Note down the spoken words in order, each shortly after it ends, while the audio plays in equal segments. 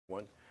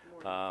One.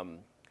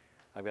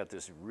 I've got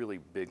this really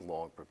big,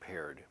 long,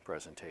 prepared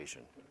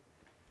presentation.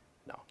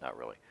 No, not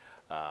really.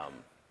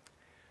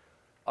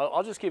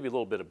 I'll just give you a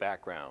little bit of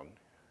background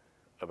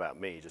about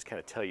me, just kind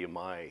of tell you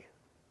my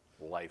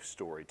life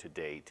story to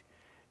date.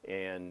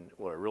 And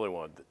what I really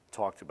wanted to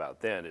talk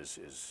about then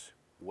is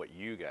what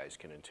you guys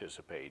can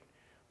anticipate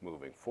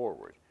moving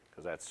forward,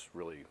 because that's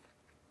really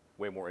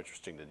way more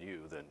interesting to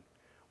you than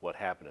what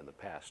happened in the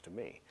past to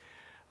me.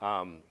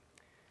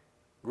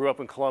 Grew up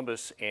in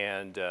Columbus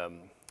and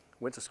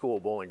went to school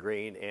at Bowling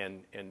Green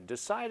and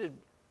decided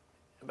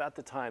about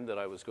the time that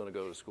I was going to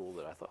go to school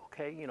that I thought,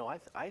 okay, you know,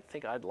 I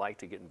think I'd like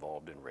to get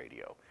involved in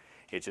radio.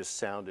 It just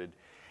sounded,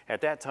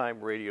 at that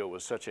time, radio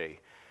was such a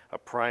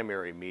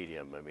primary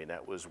medium. I mean,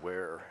 that was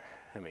where,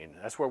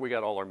 that's where we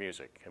got all our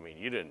music. I mean,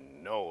 you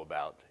didn't know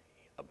about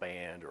a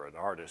band or an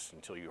artist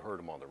until you heard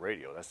them on the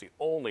radio. That's the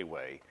only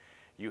way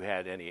you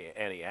had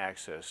any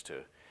access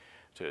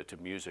to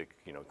music,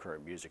 you know,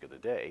 current music of the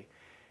day.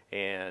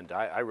 And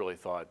I really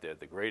thought that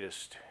the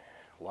greatest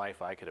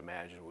life I could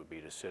imagine would be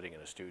to sitting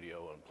in a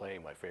studio and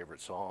playing my favorite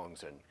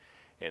songs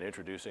and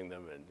introducing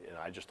them, and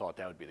I just thought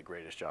that would be the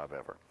greatest job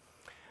ever.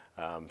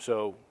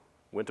 So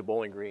went to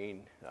Bowling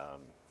Green,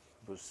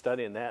 was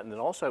studying that, and then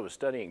also I was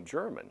studying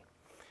German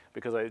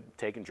because I had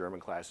taken German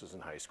classes in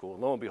high school.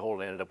 And lo and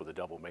behold, I ended up with a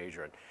double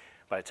major. And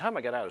by the time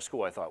I got out of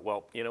school, I thought,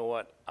 well, you know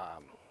what?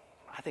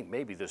 I think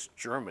maybe this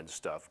German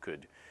stuff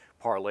could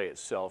parlay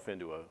itself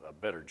into a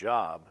better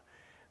job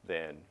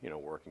than, you know,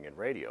 working in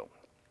radio.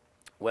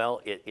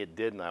 Well, it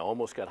did, and I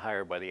almost got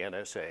hired by the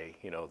NSA,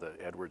 you know, the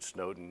Edward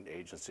Snowden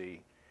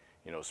agency,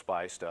 you know,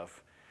 spy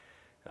stuff.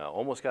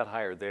 Almost got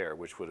hired there,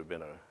 which would have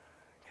been a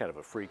kind of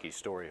a freaky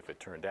story if it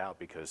turned out,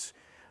 because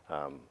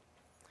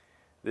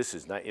this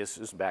is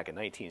back in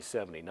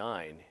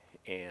 1979,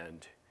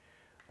 and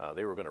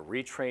they were going to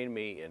retrain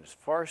me in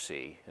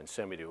Farsi and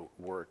send me to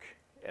work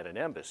at an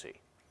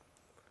embassy.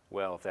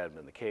 Well, if that had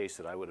been the case,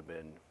 that I would have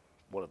been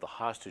one of the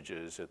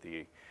hostages at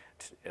the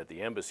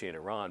embassy in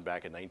Iran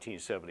back in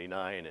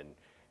 1979,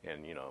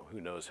 and you know, who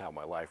knows how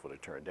my life would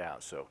have turned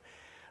out. So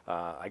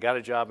I got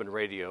a job in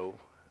radio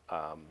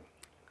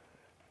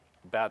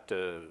about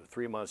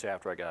 3 months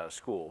after I got out of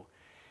school,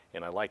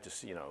 and I like to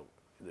see, you know,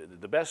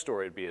 the best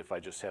story would be if I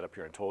just sat up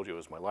here and told you it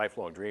was my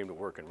lifelong dream to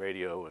work in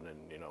radio, and then,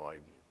 you know,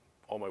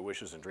 all my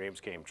wishes and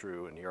dreams came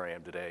true, and here I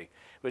am today.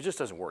 But it just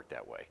doesn't work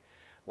that way.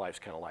 Life's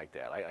kind of like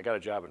that. I got a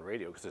job in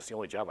radio because it's the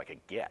only job I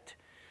could get.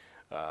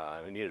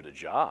 I needed a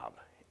job,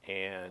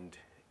 and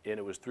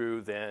it was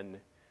through then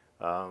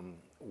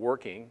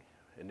working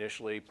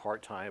initially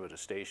part-time at a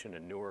station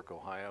in Newark,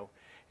 Ohio,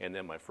 and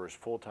then my first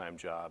full-time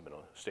job in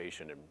a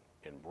station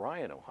in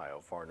Bryan,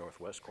 Ohio, far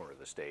northwest corner of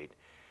the state,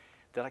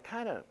 that I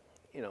kind of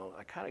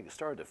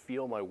started to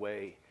feel my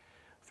way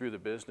through the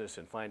business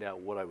and find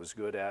out what I was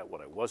good at,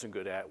 what I wasn't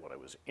good at, what I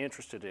was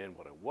interested in,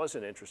 what I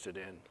wasn't interested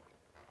in.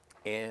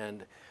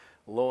 And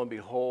lo and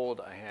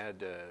behold, I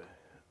had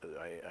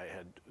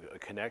a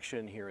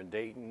connection here in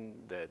Dayton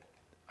that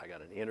I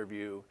got an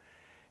interview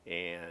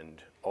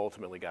and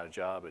ultimately got a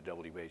job at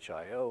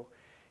WHIO.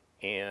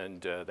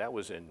 And that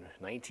was in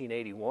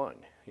 1981,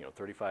 you know,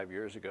 35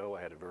 years ago.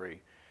 I had a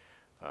very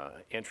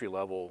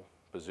entry-level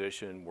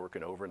position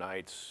working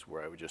overnights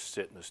where I would just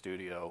sit in the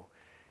studio,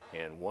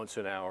 and once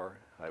an hour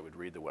I would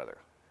read the weather.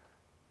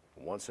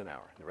 Once an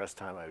hour. The rest of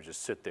the time I would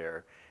just sit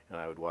there and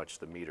I would watch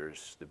the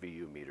meters, the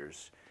VU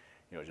meters,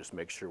 you know, just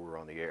make sure we're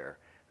on the air.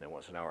 And then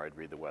once an hour I'd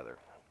read the weather.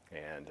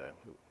 And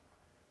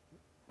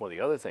one of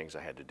the other things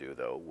I had to do,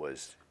 though,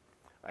 was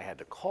I had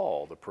to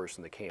call the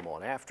person that came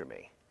on after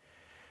me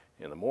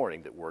in the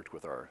morning that worked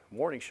with our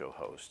morning show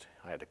host.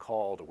 I had to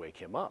call to wake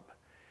him up.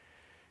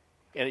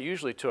 And it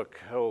usually took,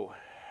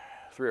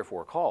 3 or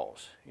 4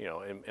 calls, you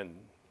know, and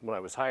when I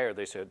was hired,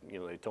 they said, you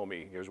know, they told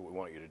me, here's what we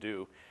want you to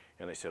do.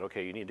 And they said,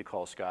 okay, you need to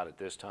call Scott at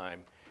this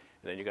time,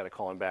 and then you got to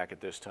call him back at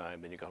this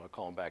time, then you got to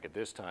call him back at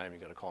this time, you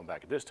got to call him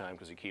back at this time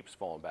because he keeps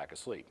falling back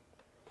asleep.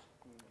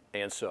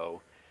 And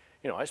so,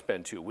 you know, I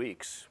spend 2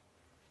 weeks,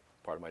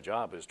 part of my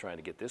job is trying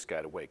to get this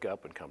guy to wake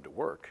up and come to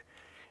work.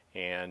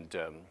 And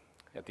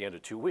at the end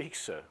of 2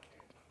 weeks,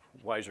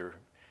 wiser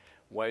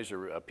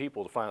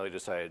people finally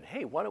decided,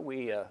 hey, why don't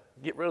we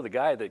get rid of the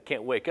guy that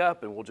can't wake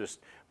up, and we'll just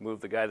move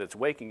the guy that's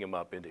waking him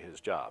up into his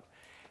job.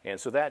 And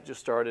so that just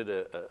started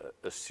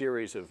a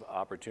series of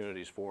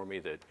opportunities for me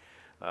that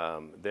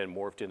then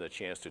morphed into a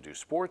chance to do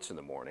sports in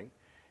the morning.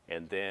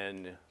 And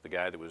then the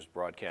guy that was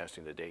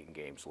broadcasting the Dayton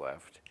games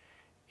left,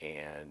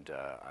 and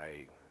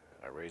I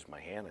raised my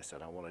hand. I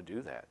said, I want to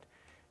do that.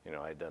 You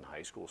know, I had done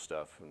high school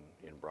stuff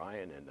in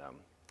Bryan, and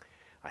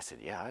I said,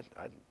 yeah,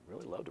 I'd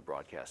really love to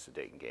broadcast the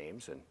Dayton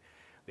games. And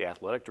the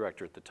athletic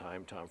director at the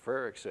time, Tom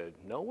Frerick, said,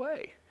 no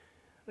way.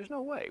 There's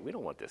no way. We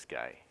don't want this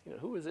guy. You know,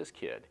 who is this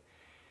kid?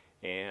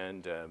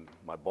 And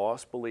my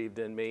boss believed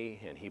in me,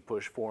 and he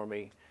pushed for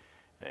me.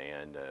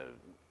 And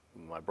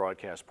my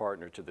broadcast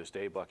partner to this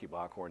day, Bucky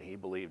Bockhorn, he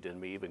believed in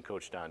me. Even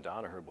Coach Don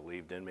Donaher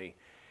believed in me.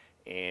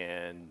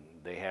 And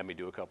they had me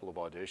do a couple of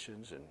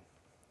auditions, and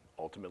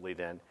ultimately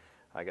then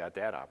I got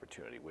that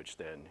opportunity, which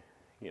then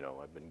you know,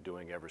 I've been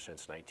doing ever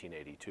since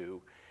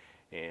 1982,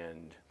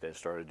 and then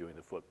started doing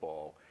the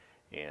football,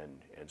 and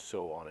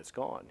so on it's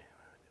gone.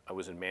 I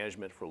was in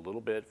management for a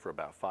little bit. For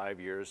about 5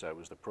 years, I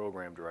was the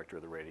program director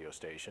of the radio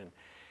station,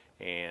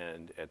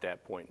 and at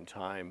that point in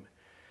time,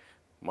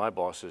 my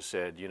bosses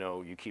said, you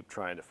know, you keep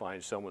trying to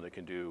find someone that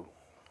can do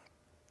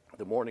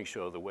the morning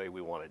show the way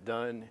we want it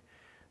done,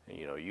 and,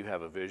 you know, you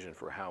have a vision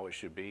for how it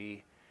should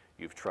be.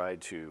 You've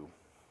tried to,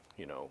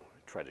 you know,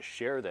 try to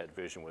share that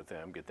vision with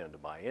them, get them to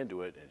buy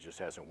into it, and it just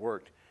hasn't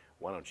worked.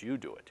 Why don't you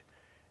do it?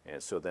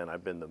 And so then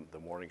I've been the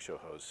morning show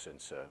host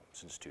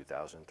since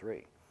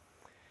 2003.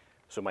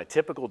 So my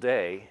typical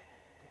day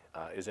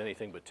is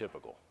anything but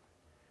typical.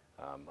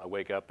 I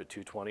wake up at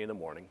 2:20 in the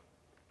morning,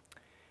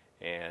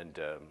 and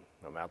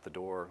I'm out the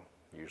door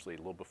usually a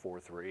little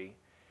before 3,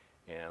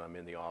 and I'm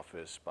in the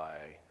office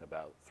by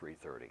about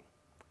 3:30.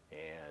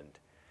 And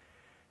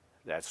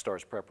that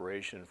starts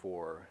preparation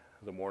for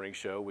the morning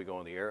show. We go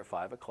on the air at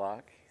 5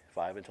 o'clock,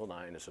 5 until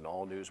 9. It's an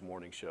all-news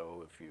morning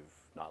show if you've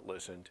not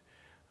listened.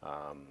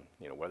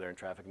 You know, weather and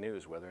traffic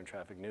news, weather and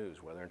traffic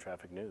news, weather and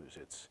traffic news.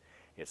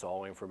 It's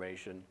all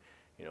information.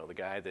 You know, the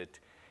guy that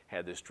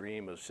had this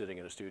dream of sitting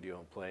in a studio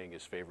and playing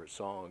his favorite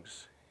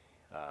songs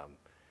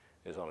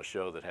is on a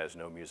show that has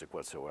no music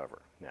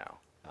whatsoever now.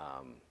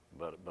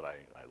 But I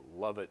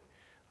love it.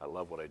 I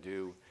love what I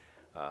do.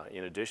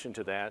 In addition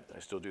to that, I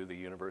still do the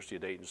University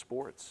of Dayton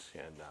sports.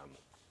 And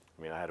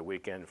I mean, I had a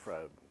weekend,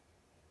 flew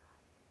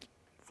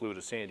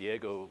to San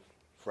Diego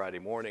Friday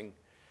morning,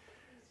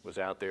 was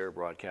out there,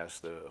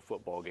 broadcast the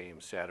football game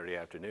Saturday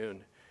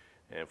afternoon,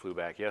 and flew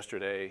back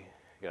yesterday,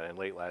 got in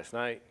late last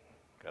night,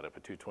 got up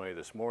at 2:20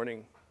 this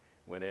morning,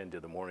 went in,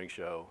 did the morning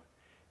show,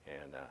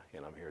 and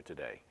I'm here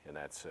today. And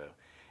that's,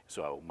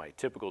 so my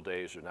typical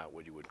days are not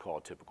what you would call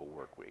a typical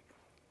work week.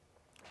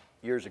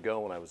 Years ago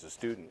when I was a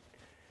student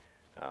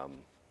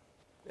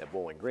at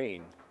Bowling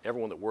Green,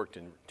 everyone that worked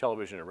in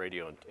television and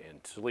radio in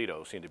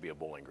Toledo seemed to be a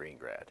Bowling Green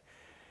grad.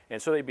 And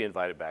so they'd be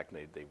invited back,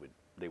 and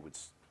they would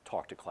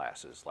talk to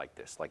classes like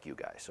this, like you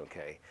guys,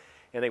 okay?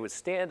 And they would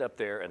stand up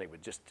there, and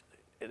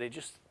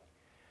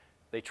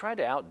they tried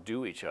to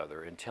outdo each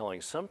other in telling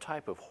some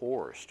type of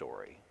horror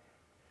story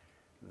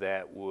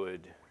that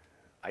would,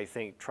 I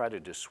think, try to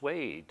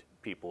dissuade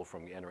people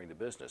from entering the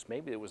business.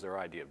 Maybe it was their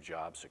idea of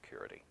job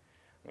security,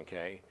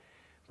 okay?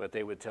 But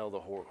they would tell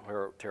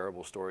the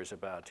terrible stories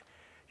about,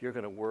 you're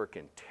going to work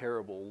in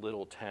terrible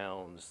little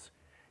towns,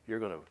 you're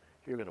going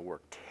to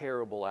work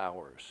terrible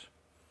hours,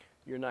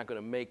 you're not going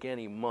to make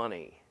any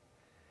money,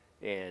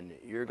 and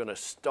you're going to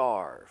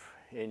starve,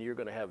 and you're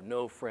going to have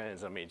no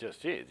friends. I mean,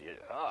 just, geez,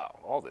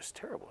 all this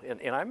terrible.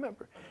 And I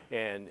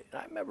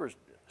remember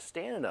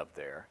standing up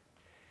there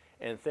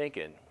and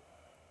thinking,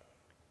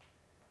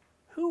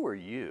 who are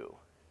you?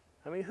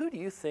 I mean, who do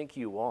you think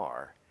you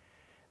are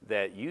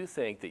that you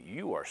think that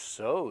you are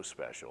so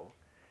special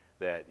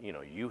that, you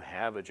know, you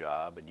have a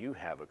job and you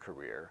have a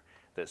career,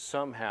 that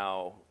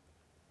somehow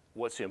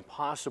what's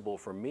impossible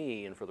for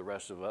me and for the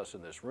rest of us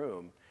in this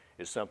room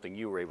is something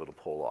you were able to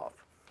pull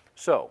off.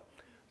 So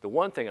the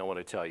one thing I want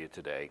to tell you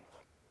today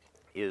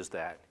is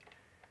that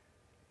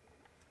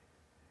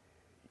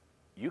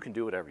you can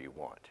do whatever you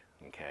want,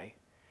 okay?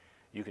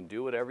 You can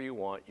do whatever you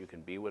want, you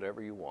can be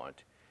whatever you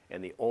want,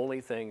 and the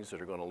only things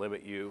that are going to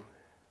limit you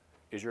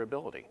is your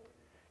ability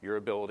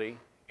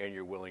and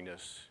your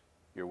willingness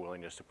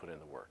to put in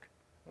the work,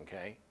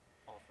 okay?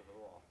 Also the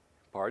law.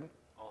 Pardon?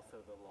 Also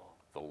the law.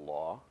 The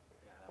law?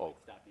 Yeah, that might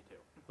stop you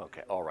too.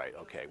 Okay, all right,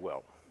 okay,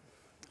 well,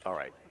 all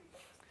right.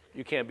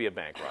 You can't be a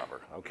bank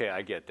robber, okay,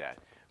 I get that.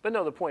 But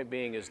no, the point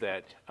being is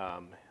that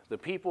the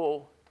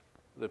people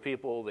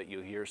that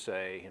you hear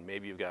say, and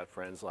maybe you've got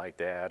friends like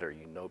that, or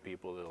you know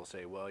people that'll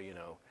say, well, you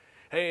know,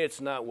 hey,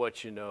 it's not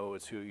what you know,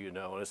 it's who you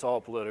know, and it's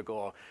all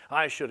political.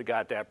 I should have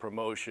got that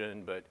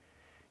promotion, but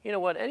you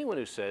know what? Anyone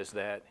who says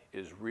that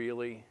is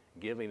really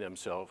giving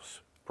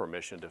themselves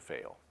permission to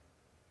fail.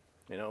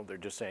 You know, they're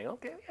just saying,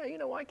 okay, yeah, you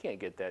know, I can't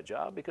get that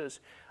job because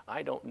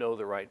I don't know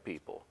the right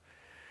people.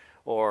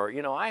 Or,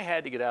 you know, I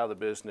had to get out of the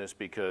business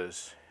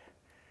because,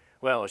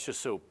 well,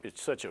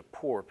 it's such a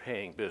poor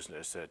paying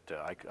business that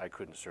I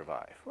couldn't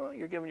survive. Well,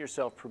 you're giving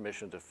yourself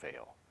permission to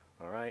fail,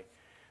 all right?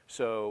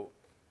 So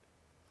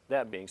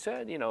that being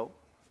said, you know,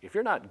 if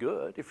you're not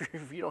good,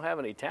 if you don't have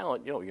any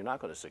talent, you know, you're not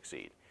going to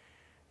succeed.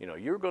 You know,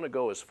 you're going to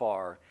go as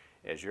far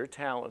as your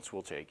talents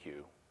will take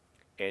you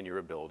and your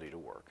ability to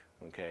work,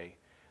 okay?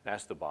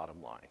 That's the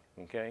bottom line,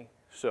 okay?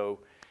 So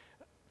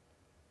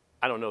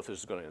I don't know if this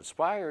is going to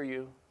inspire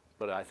you,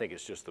 but I think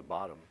it's just the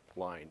bottom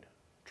line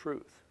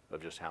truth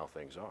of just how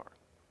things are.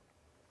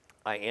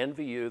 I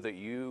envy you that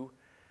you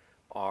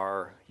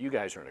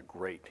guys are in a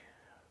great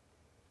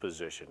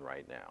position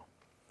right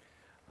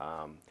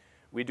now.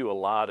 We do a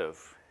lot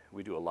of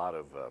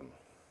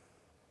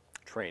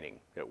training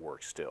at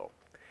work still.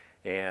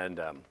 And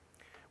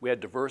we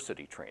had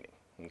diversity training,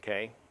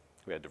 okay?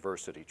 We had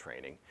diversity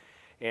training.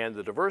 And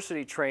the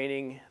diversity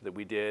training that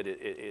we did,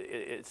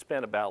 it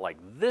spent about like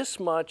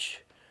this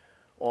much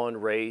on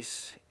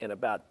race and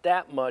about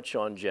that much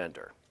on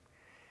gender.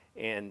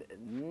 And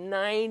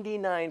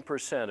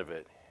 99% of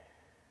it,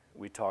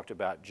 we talked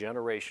about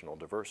generational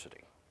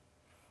diversity,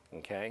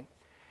 okay?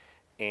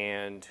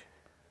 And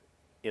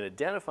in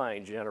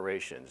identifying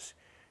generations,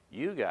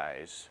 you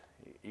guys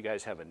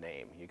have a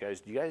name. Do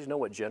you guys know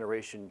what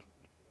generation,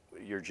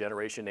 your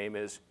generation name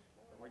is?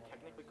 We're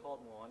technically called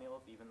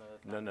millennials, even though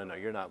it's No,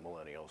 you're not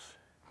millennials.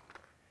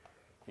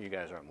 You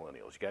guys aren't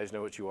millennials. You guys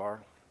know what you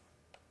are?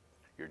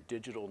 You're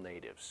digital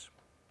natives.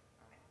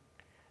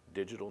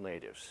 Digital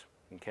natives,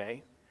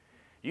 okay?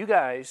 You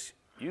guys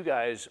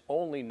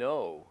only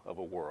know of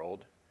a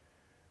world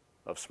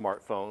of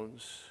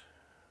smartphones,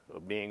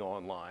 of being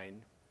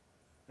online.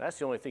 That's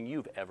the only thing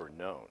you've ever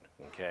known,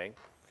 okay?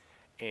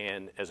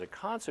 And as a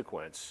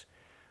consequence,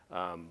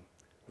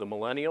 the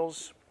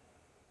millennials,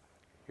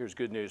 here's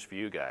good news for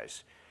you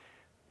guys.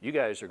 You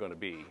guys are going to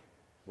be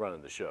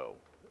running the show.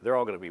 They're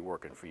all going to be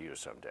working for you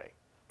someday,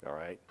 all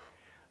right?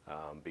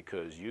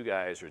 Because you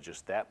guys are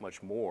just that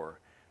much more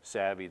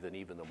savvy than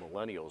even the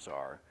millennials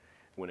are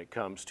when it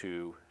comes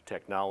to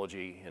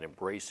technology and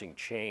embracing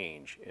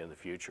change in the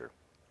future.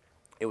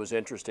 It was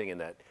interesting in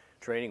that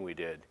training we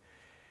did.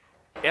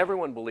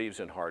 Everyone believes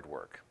in hard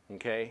work,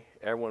 okay?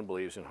 Everyone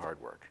believes in hard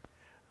work.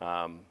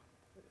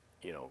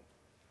 You know,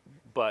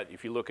 but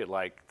if you look at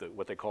like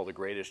what they call the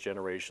greatest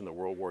generation, the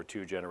World War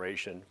II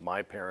generation,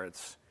 my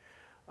parents,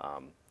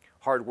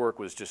 hard work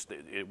was just,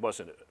 it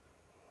wasn't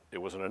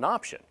an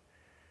option.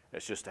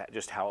 It's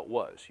just how it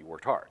was. You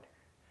worked hard.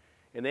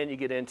 And then you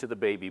get into the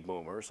baby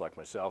boomers like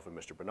myself and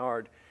Mr.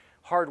 Bernard.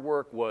 Hard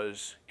work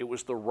was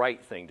the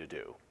right thing to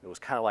do. It was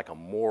kind of like a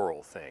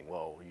moral thing.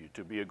 Well,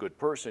 to be a good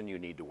person, you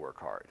need to work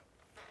hard.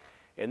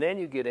 And then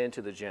you get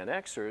into the Gen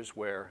Xers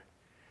where,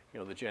 you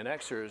know, the Gen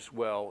Xers,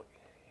 well,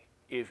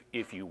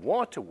 if you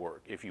want to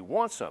work, if you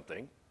want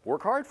something,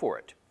 work hard for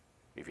it.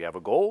 If you have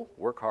a goal,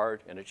 work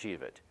hard and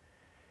achieve it.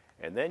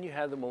 And then you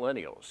have the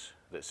millennials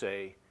that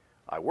say,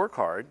 I work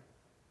hard,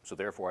 so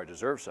therefore I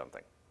deserve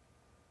something.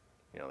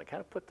 You know, they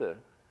kind of put the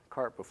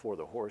cart before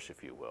the horse,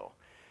 if you will.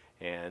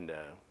 And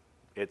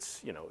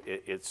it's, you know,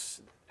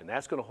 and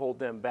that's going to hold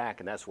them back,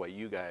 and that's why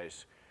you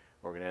guys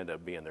are going to end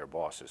up being their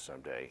bosses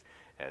someday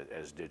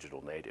as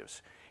digital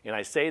natives. And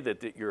I say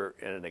that you're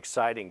in an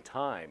exciting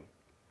time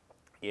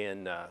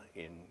in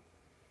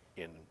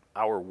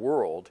our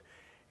world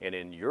and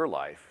in your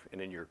life and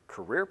in your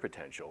career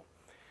potential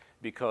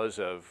because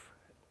of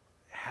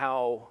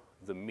how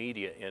the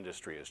media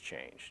industry has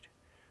changed,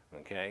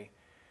 okay?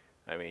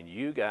 I mean,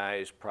 you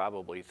guys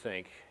probably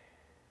think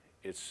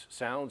it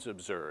sounds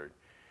absurd,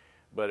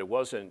 but it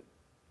wasn't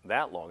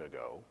that long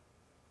ago,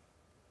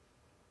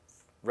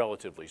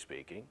 relatively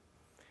speaking,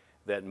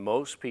 that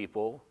most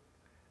people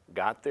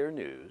got their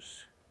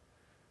news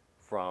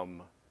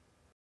from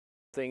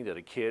thing that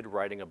a kid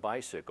riding a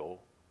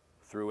bicycle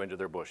threw into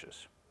their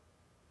bushes.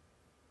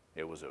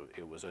 It was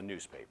a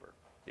newspaper.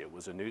 It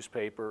was a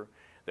newspaper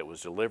that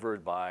was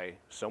delivered by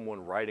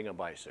someone riding a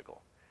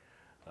bicycle.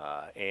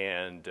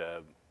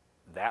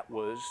 That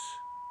was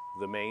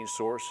the main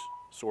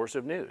source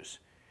of news.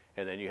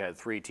 And then you had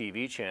 3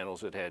 TV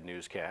channels that had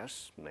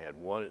newscasts, and they had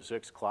one at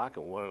 6 o'clock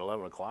and one at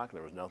 11 o'clock, and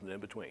there was nothing in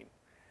between.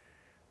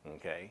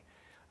 Okay,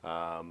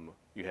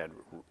 you had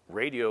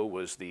radio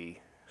was the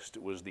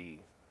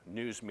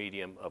news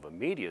medium of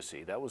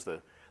immediacy. That was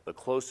the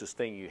closest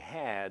thing you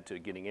had to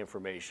getting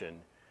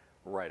information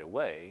right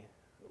away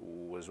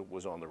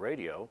was on the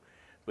radio.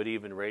 But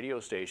even radio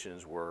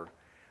stations were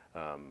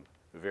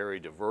very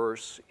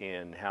diverse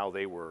in how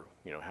they were,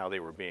 you know, how they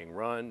were being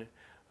run,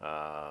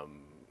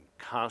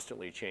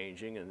 constantly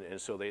changing, and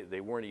so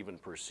they weren't even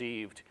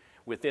perceived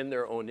within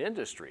their own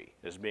industry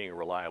as being a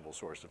reliable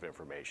source of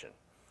information.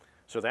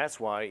 So that's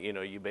why, you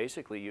know, you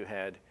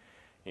had,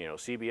 you know,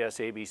 CBS,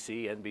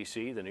 ABC,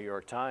 NBC, the New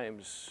York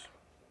Times,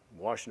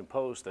 Washington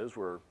Post. Those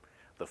were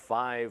the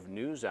 5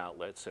 news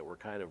outlets that were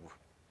kind of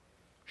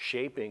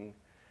shaping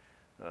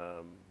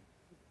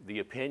the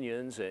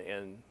opinions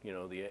and, you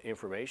know, the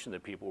information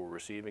that people were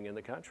receiving in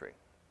the country.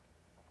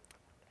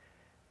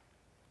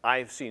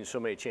 I've seen so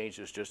many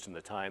changes just in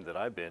the time that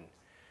I've been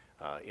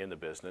in the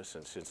business,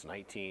 and since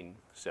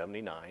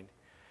 1979.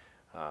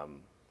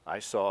 I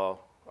saw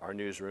our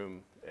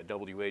newsroom at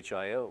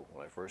WHIO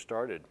when I first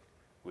started.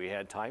 We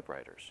had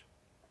typewriters.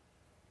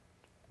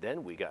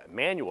 Then we got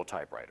manual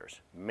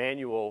typewriters.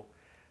 Manual,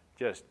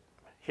 just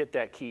hit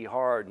that key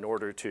hard in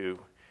order to,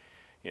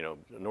 you know,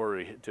 in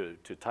order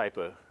to type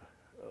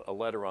a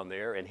letter on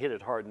there, and hit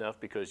it hard enough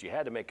because you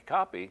had to make a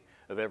copy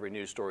of every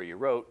news story you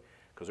wrote,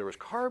 because there was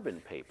carbon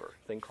paper,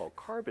 a thing called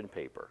carbon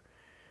paper,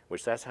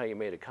 which that's how you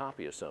made a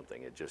copy of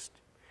something.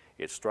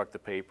 It struck the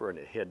paper and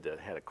it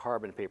had a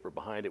carbon paper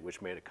behind it,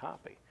 which made a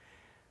copy.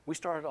 We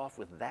started off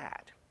with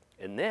that.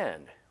 And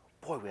then,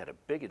 boy, we had a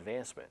big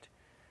advancement.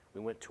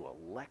 We went to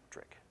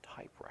electric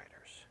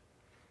typewriters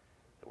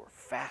that were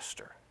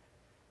faster.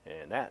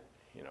 And that,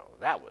 you know,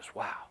 that was,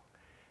 wow.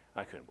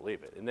 I couldn't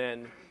believe it. And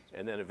then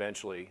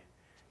eventually,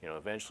 you know,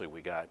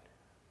 we got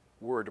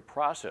word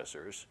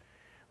processors,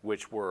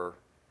 which were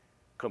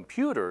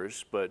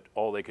computers, but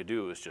all they could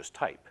do was just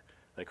type.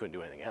 They couldn't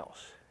do anything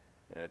else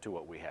to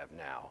what we have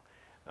now.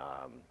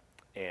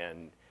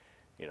 And,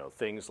 you know,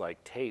 things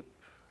like tape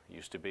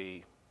used to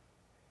be,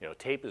 you know,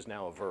 tape is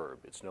now a verb.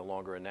 It's no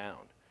longer a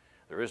noun.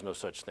 There is no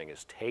such thing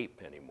as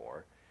tape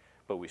anymore,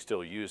 but we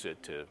still use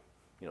it to,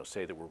 you know,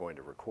 say that we're going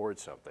to record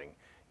something.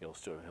 You'll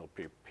still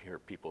hear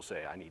people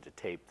say, I need to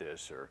tape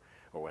this or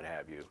what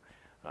have you.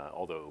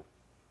 Although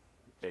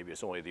maybe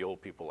it's only the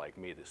old people like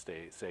me that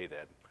say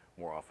that.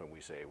 More often we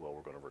say, well,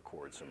 we're going to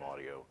record some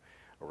audio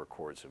or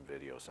record some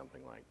video,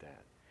 something like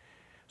that.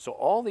 So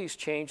all these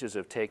changes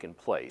have taken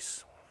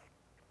place,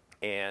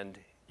 and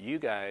you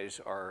guys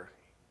are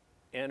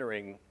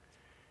entering,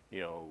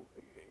 you know,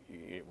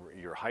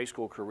 your high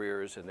school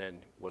careers, and then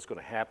what's going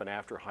to happen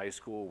after high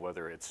school,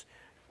 whether it's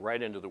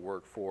right into the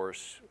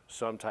workforce,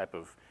 some type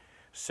of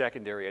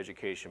secondary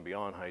education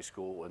beyond high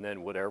school, and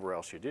then whatever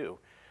else you do.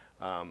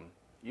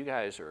 You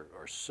guys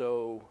are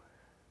so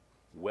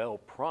well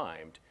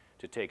primed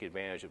to take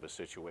advantage of a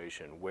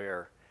situation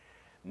where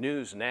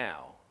news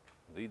now,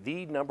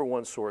 the number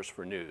one source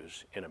for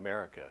news in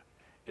America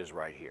is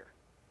right here.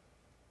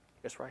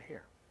 It's right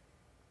here.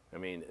 I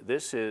mean,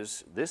 this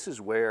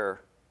is where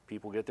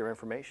people get their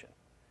information.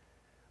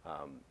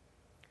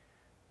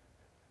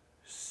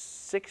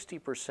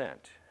 60%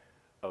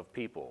 of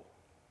people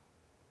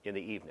in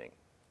the evening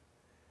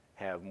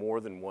have more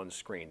than one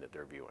screen that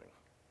they're viewing.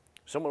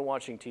 Someone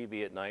watching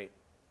TV at night,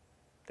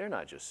 they're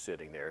not just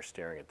sitting there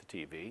staring at the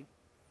TV.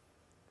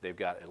 They've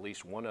got at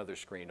least one other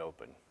screen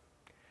open.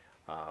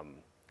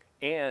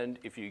 And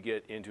if you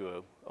get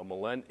into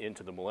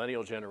into the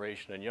millennial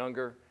generation and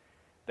younger,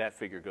 that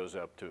figure goes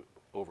up to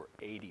over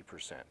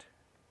 80%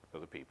 of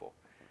the people.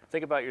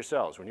 Think about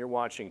yourselves. When you're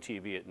watching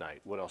TV at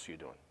night, what else are you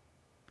doing?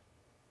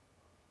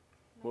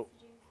 Well,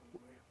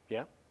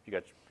 yeah, you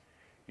got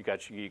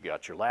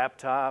your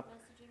laptop.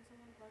 Messaging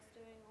someone plus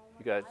doing homework.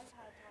 You got. I've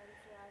had times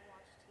where I've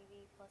watched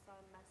TV plus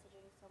I'm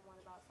messaging someone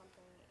about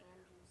something and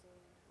using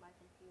my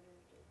computer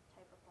to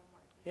type up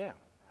homework. Yeah,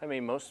 I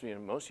mean most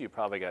of you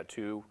probably got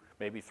 2,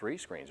 maybe 3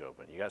 screens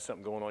open. You got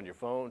something going on your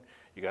phone.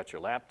 You got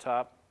your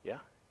laptop. Yeah.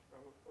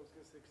 I was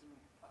gonna say, 'cause,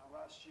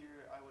 last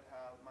year I would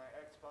have my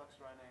Xbox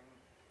running,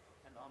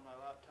 and on my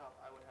laptop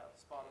I would have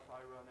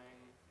Spotify running,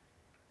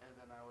 and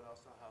then I would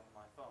also have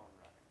my phone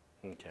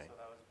running. Okay. So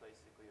that was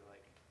basically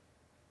like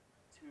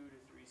 2 to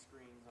 3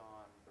 screens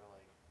on for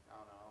like, I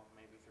don't know,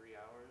 maybe 3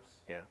 hours.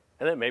 Yeah,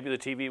 and then maybe the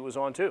TV was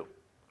on too.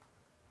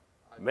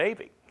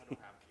 Maybe. I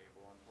don't have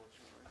cable,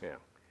 unfortunately. Yeah.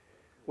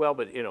 Well,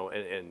 but you know,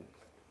 and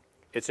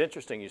it's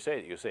interesting you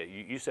say that.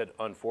 You said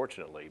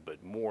unfortunately,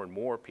 but more and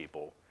more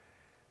people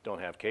don't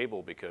have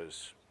cable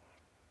because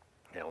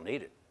they don't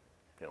need it.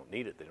 They don't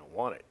need it. They don't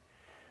want it.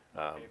 Pay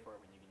for it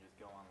when you can just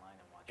go online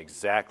and watch it.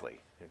 Exactly.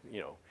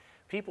 You know,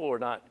 people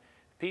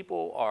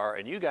are,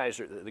 and you guys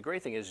are, the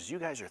great thing is you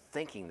guys are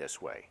thinking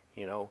this way.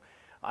 You know,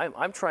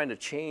 I'm trying to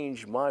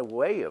change my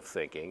way of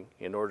thinking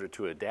in order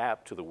to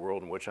adapt to the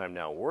world in which I'm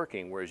now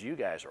working, whereas you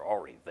guys are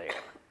already there.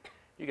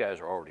 You guys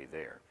are already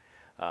there.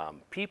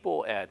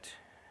 People at,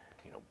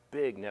 you know,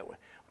 big network,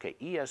 okay,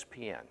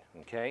 ESPN,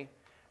 okay?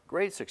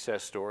 Great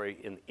success story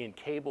in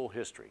cable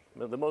history.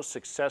 The most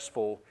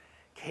successful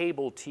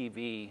cable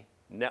TV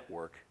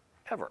network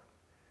ever.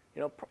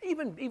 You know,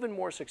 even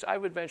more I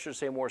would venture to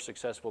say more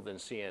successful than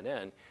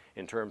CNN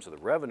in terms of the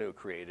revenue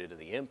created and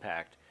the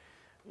impact,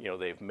 you know,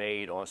 they've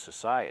made on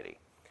society.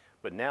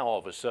 But now all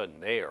of a sudden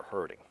they are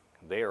hurting.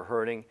 They are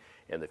hurting,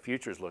 and the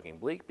future is looking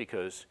bleak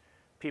because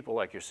people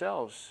like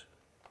yourselves,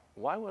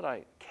 why would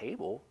I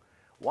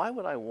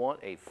want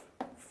a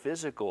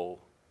physical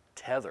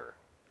tether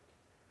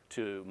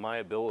to my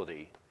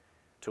ability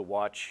to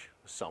watch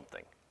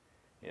something?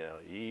 You know,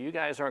 you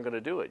guys aren't going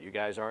to do it. You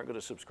guys aren't going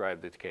to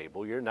subscribe to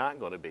cable. You're not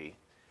going to be,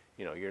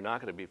 you know, you're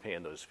not going to be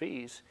paying those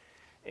fees.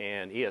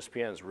 And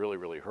ESPN is really,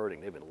 really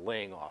hurting. They've been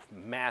laying off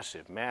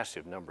massive,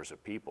 massive numbers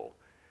of people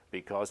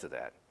because of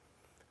that.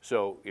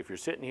 So if you're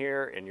sitting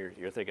here and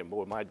you're thinking,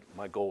 boy,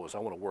 my goal is I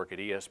want to work at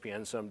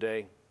ESPN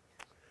someday,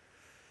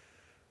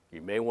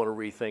 you may want to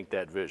rethink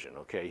that vision,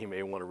 okay? You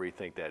may want to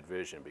rethink that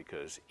vision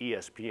because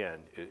ESPN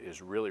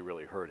is really,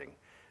 really hurting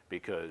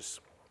because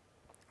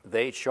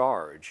they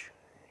charge,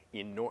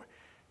 you know,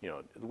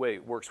 the way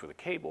it works with a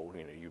cable,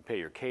 you know, you pay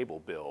your cable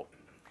bill,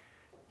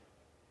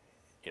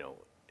 you know,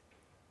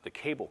 the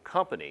cable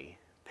company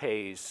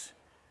pays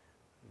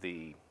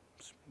the,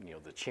 you know,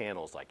 the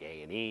channels like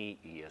A&E,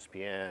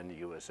 ESPN,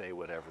 USA,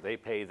 whatever, they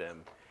pay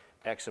them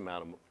X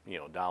amount of, you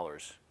know,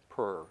 dollars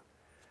per,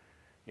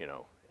 you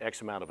know,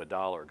 X amount of a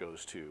dollar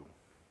goes to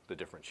the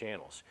different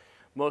channels.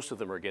 Most of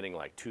them are getting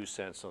like 2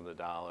 cents on the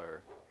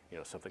dollar, you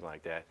know, something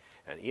like that.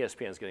 And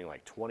ESPN's getting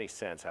like 20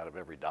 cents out of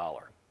every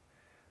dollar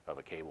of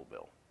a cable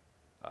bill,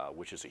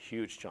 which is a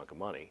huge chunk of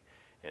money.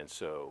 And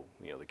so,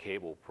 you know, the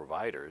cable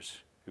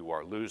providers who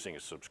are losing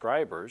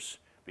subscribers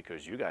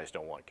because you guys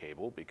don't want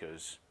cable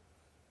because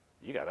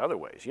you got other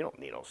ways. You don't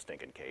need no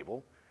stinking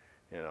cable,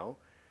 you know.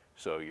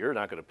 So you're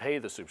not going to pay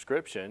the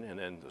subscription, and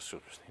then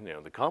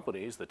the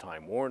companies, the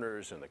Time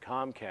Warners and the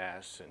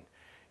Comcasts, and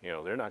you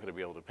know they're not going to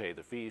be able to pay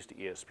the fees to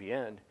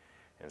ESPN,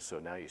 and so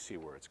now you see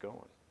where it's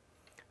going.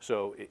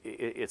 So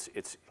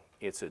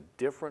it's a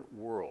different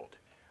world.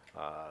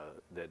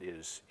 that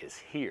is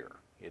here.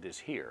 It is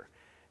here.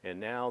 And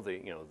now,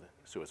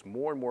 so it's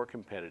more and more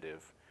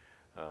competitive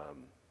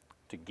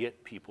to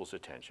get people's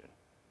attention.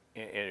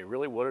 And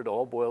really what it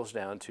all boils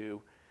down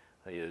to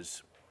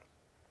is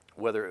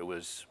whether it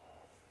was,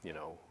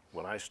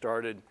 when I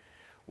started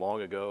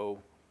long ago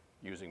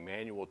using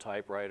manual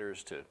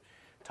typewriters to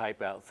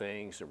type out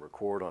things and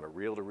record on a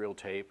reel-to-reel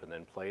tape and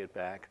then play it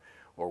back,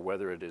 or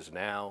whether it is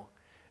now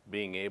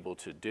being able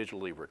to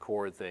digitally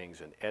record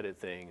things and edit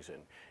things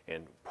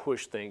and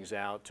push things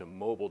out to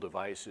mobile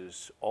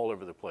devices all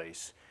over the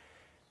place.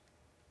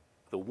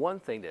 The one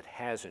thing that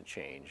hasn't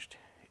changed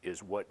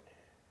is what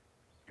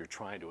you're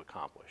trying to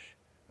accomplish,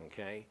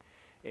 okay?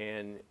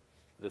 And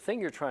the thing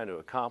you're trying to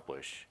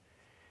accomplish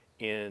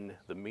in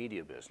the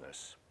media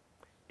business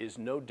is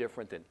no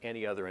different than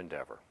any other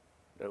endeavor.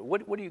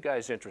 What are you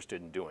guys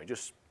interested in doing?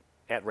 Just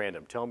at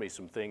random, tell me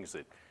some things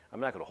that,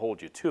 I'm not going to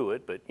hold you to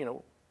it, but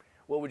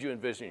what would you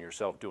envision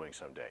yourself doing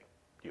someday?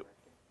 You.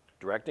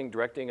 Directing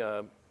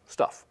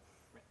stuff.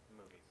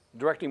 Movies.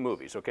 Directing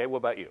movies, okay, what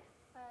about you?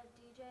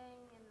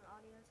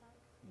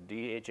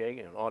 DJing and audio tech.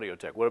 DJing and audio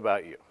tech, what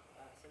about you?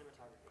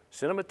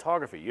 Cinematography.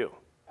 Cinematography, you.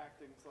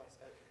 Acting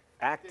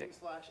Acting.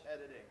 slash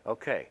editing.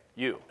 Okay,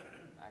 you.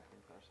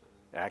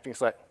 Acting.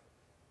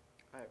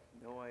 I have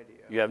no idea.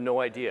 You have no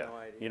idea. no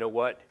idea. You know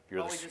what?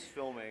 Probably just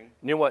filming.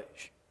 You know what?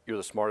 You're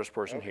the smartest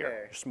person here. Okay.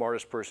 You're the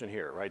smartest person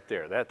here, right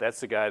there. That's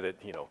the guy that,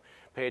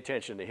 pay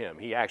attention to him.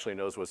 He actually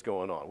knows what's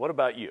going on. What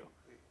about you?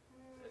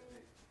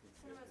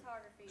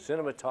 Cinematography.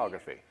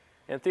 Cinematography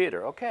and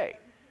theater. Okay.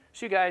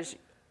 So you guys,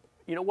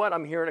 you know what?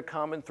 I'm hearing a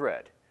common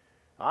thread.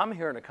 I'm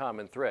hearing a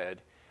common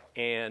thread,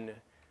 and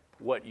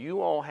what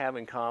you all have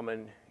in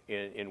common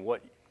in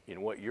what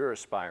you're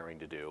aspiring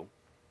to do,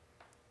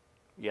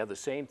 you have the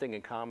same thing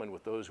in common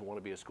with those who want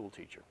to be a school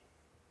teacher.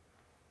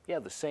 You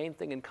have the same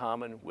thing in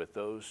common with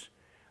those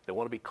that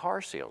want to be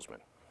car salesmen.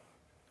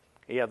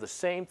 You have the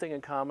same thing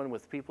in common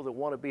with people that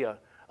want to be a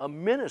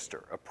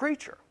minister, a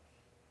preacher.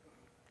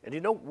 And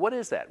you know, what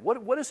is that?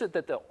 What is it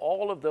that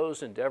all of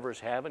those endeavors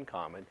have in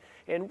common?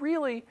 And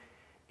really,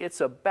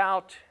 it's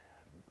about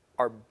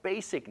our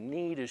basic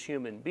need as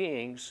human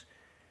beings,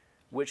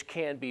 which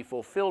can be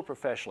fulfilled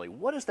professionally.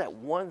 What is that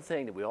one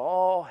thing that we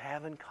all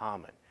have in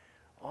common?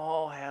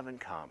 All have in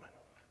common.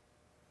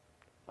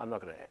 I'm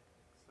not going to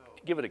So,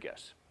 give it a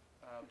guess.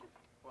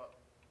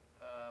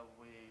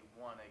 we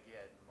want to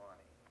get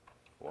money.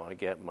 Want to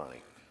get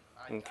money.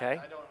 I Okay.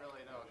 I don't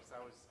really know because I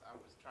was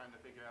trying to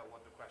figure out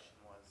what the question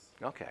was.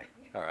 Okay.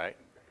 All right.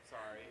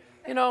 Sorry.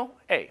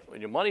 Hey, when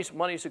your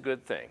money's a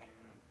good thing.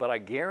 But I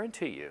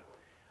guarantee you,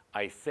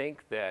 I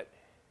think that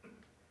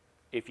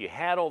if you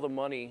had all the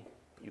money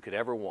you could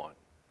ever want,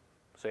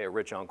 say a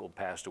rich uncle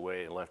passed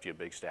away and left you a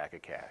big stack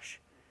of cash,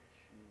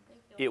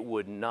 it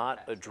would not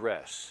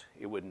address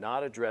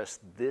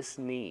this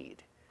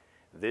need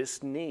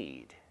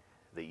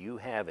that you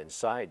have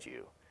inside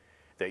you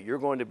that you're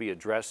going to be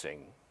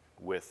addressing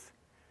with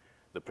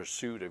the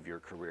pursuit of your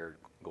career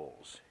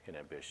goals and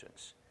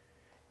ambitions.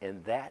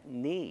 And that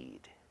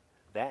need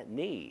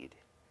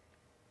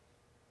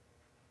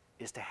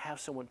is to have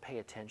someone pay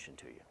attention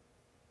to you.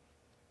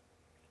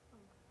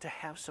 To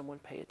have someone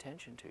pay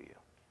attention to you.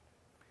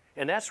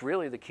 And that's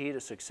really the key to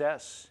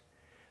success.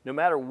 No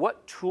matter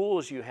what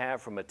tools you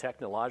have from a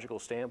technological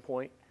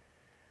standpoint,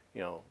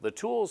 the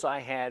tools I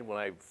had when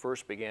I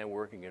first began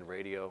working in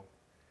radio,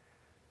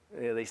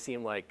 they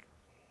seem like,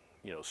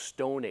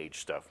 Stone Age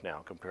stuff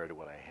now compared to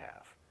what I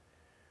have.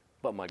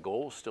 But my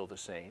goal is still the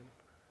same.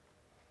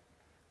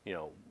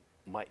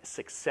 My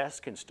success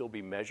can still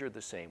be measured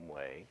the same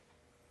way,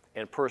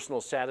 and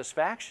personal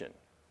satisfaction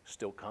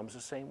still comes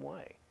the same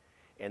way.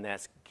 And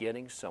that's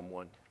getting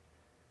someone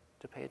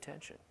to pay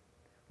attention.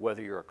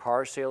 Whether you're a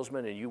car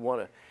salesman and you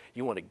want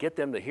to get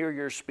them to hear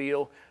your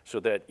spiel so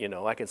that,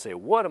 I can say,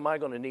 what am I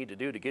going to need to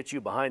do to get you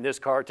behind this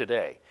car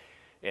today?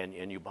 And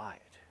you buy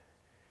it.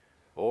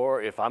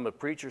 Or if I'm a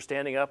preacher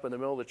standing up in the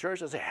middle of the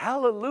church, I say,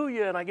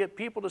 hallelujah, and I get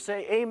people to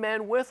say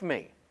amen with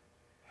me.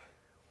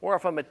 Or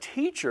if I'm a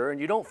teacher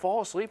and you don't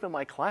fall asleep in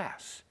my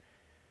class.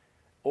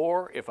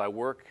 Or if I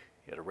work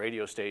at a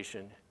radio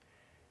station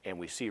and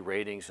we see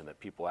ratings and that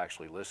people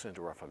actually listen,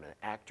 or if I'm an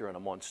actor and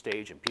I'm on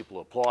stage and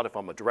people applaud, if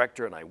I'm a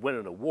director and I win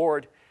an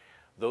award,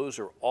 those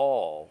are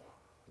all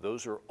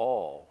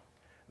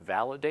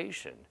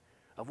validation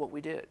of what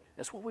we did.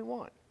 That's what we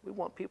want. We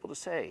want people to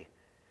say,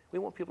 we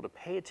want people to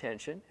pay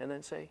attention and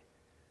then say,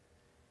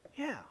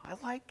 yeah, I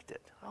liked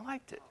it. I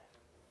liked it.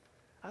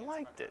 I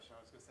liked it. I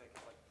was going to say,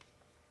 'cause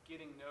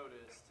getting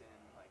noticed and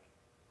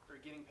or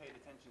getting paid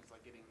attention is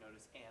like getting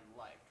noticed and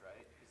liked,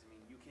 right? Because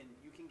you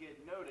can get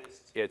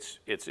noticed.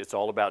 It's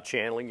all about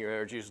channeling your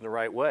energies in the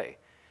right way.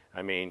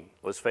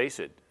 Let's face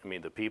it.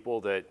 The people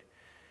that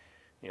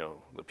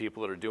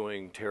are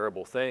doing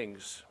terrible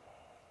things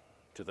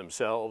to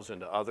themselves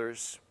and to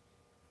others,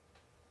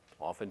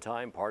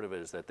 oftentimes part of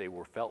it is that they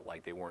felt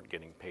like they weren't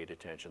getting paid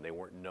attention. They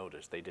weren't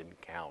noticed. They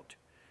didn't count.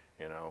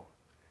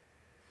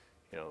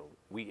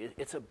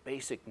 It's a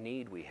basic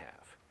need we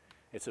have.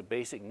 It's a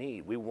basic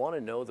need. We want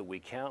to know that we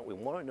count. We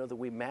want to know that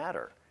we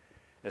matter.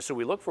 And so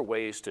we look for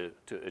ways to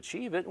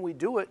achieve it, and we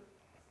do it.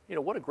 You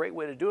know, what a great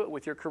way to do it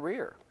with your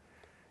career.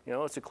 You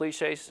know, it's a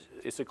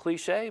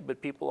cliche,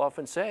 but people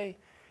often say,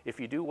 if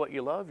you do what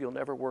you love, you'll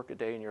never work a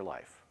day in your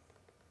life.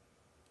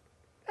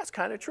 That's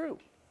kind of true.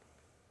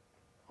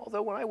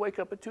 Although when I wake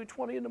up at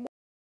 2:20 in the morning,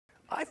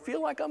 I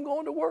feel like I'm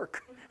going to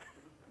work.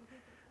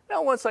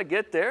 Now, once I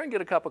get there and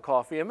get a cup of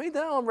coffee in me,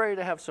 now I'm ready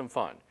to have some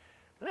fun.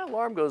 And that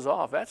alarm goes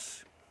off. That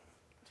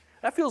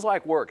feels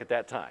like work at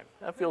that time.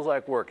 That feels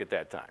like work at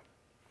that time.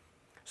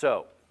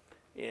 So,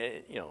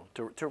 you know,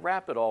 to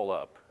wrap it all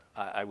up,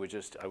 I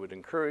would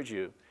encourage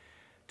you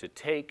to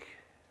take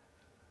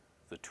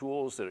the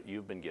tools that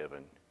you've been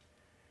given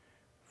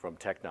from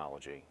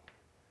technology,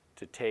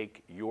 to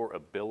take your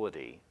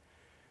ability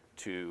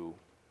to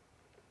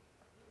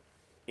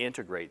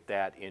integrate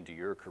that into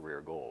your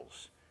career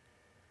goals,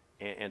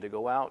 and to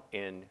go out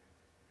and,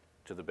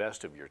 to the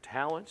best of your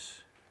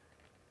talents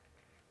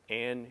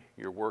and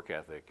your work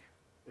ethic,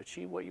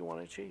 achieve what you want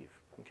to achieve,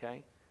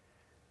 okay?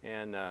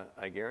 And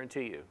I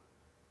guarantee you,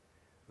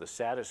 the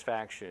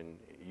satisfaction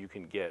you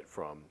can get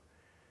from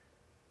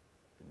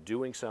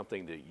doing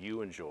something that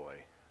you enjoy,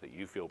 that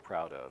you feel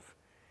proud of,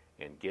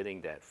 and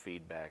getting that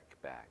feedback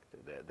back,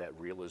 that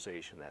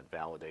realization, that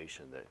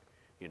validation that,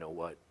 you know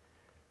what,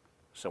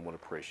 someone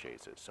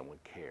appreciates it, someone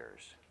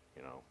cares,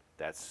 you know,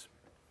 that's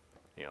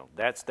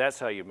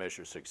how you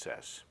measure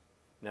success.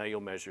 Now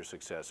you'll measure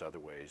success other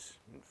ways,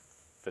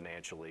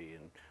 financially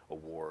and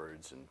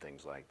awards and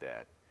things like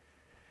that.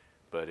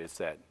 But it's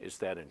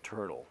that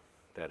internal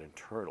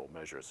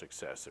measure of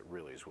success that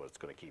really is what's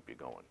going to keep you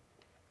going.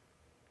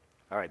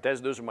 All right,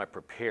 those are my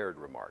prepared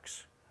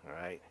remarks. All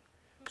right,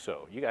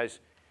 so you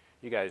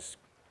guys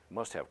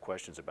must have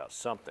questions about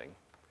something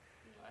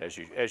as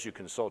you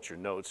consult your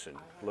notes and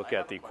look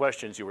at the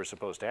questions you were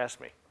supposed to ask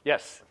me.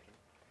 Yes.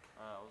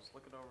 I was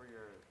looking over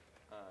your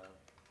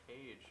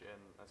page,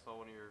 and I saw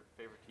one of your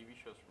favorite TV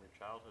shows from your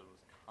childhood was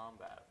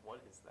Combat.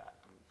 What is that?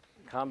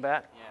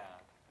 Combat? Yeah.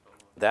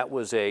 That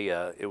was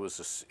it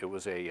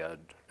was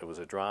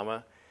a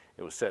drama.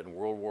 It was set in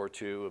World War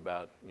II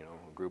about, you know,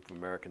 a group of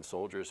American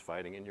soldiers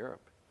fighting in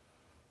Europe.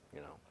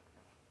 You know.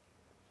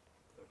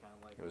 So kind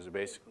of like It was a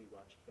basic. we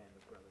watched Band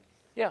of Brothers.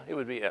 Yeah, it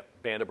would be a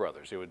Band of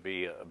Brothers. It would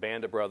be a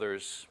Band of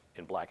Brothers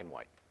in black and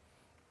white.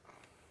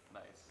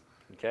 Nice.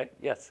 Okay.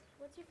 Yes.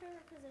 What's your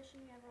favorite position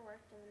you ever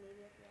worked in the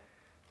media field?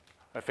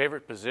 My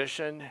favorite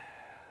position,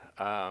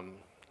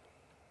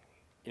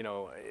 you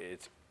know,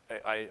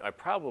 I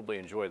probably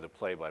enjoy the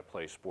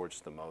play-by-play sports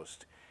the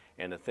most,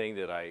 and the thing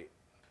that I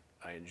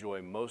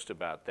enjoy most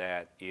about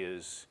that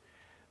is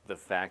the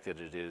fact that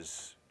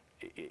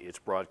it's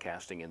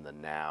broadcasting in the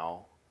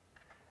now,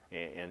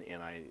 and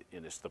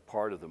it's the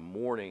part of the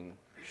morning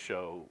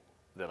show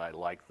that I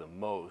like the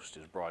most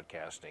is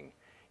broadcasting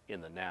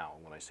in the now.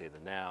 When I say the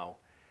now,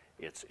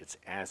 it's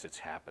as it's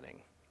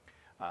happening.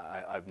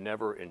 I've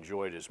never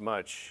enjoyed as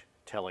much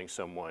telling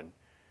someone,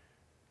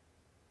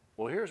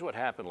 well, here's what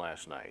happened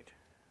last night.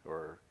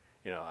 Or,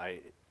 you know,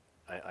 I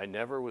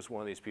never was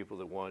one of these people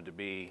that wanted to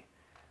be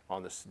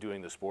on this,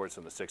 doing the sports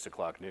on the 6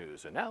 o'clock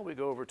news. And now we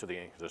go over to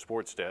the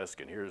sports desk,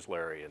 and here's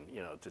Larry, and,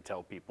 you know, to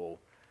tell people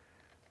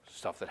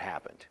stuff that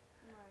happened.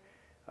 Right.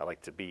 I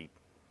like to be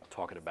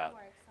talking about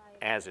More exciting.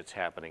 as it's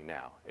happening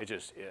now.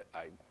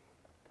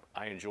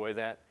 I enjoy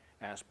that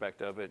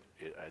aspect of it.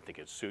 I think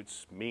it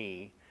suits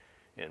me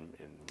and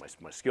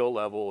my skill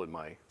level and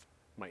my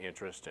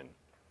interest. And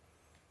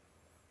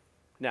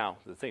now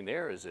the thing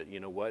there is that, you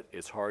know what,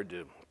 it's hard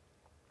to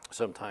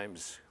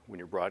sometimes when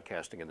you're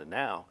broadcasting in the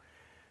now,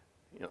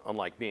 you know,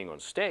 unlike being on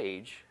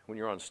stage, when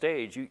you're on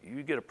stage,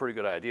 you get a pretty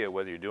good idea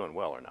whether you're doing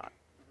well or not.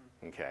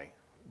 Okay,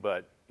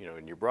 but you know,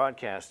 when you're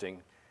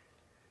broadcasting,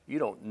 you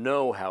don't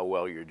know how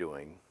well you're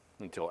doing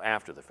until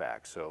after the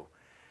fact. So,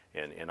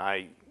 and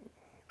I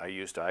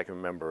can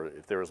remember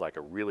if there was like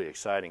a really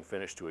exciting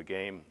finish to a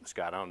game,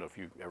 Scott, I don't know if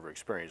you've ever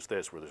experienced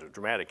this, where there's a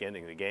dramatic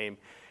ending of the game,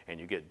 and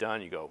you get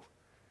done, you go,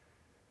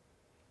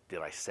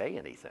 did I say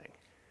anything?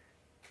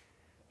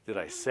 Did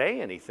I say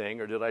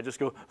anything, or did I just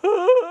go,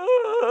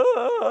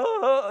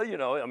 you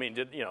know, I mean,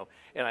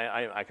 and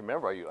I can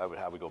remember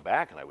I would go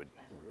back and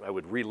I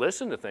would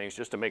re-listen to things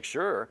just to make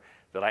sure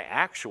that I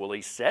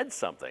actually said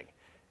something,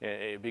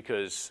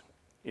 because,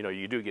 you know,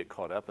 you do get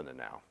caught up in the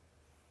now.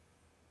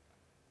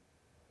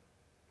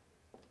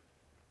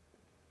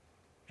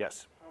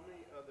 Yes? How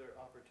many other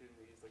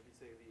opportunities, like you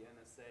say the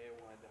NSA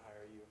wanted to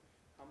hire you,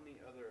 how many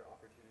other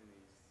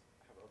opportunities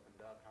have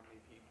opened up? How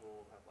many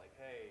people have like,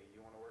 hey,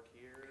 you want to work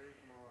here?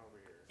 Come on over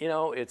here. You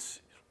know,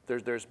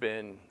 there's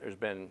been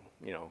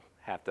you know,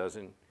 half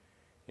dozen,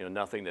 you know,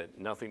 nothing that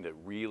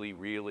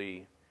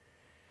really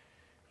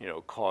you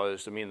know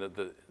caused. I mean,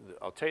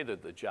 I'll tell you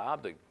that the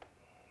job that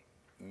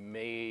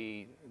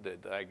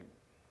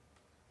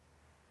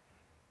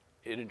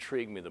it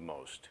intrigued me the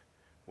most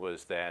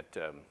was that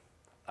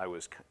I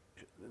was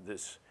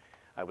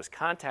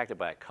contacted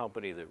by a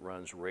company that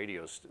runs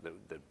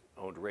that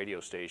owned radio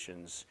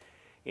stations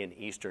in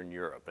Eastern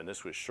Europe, and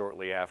this was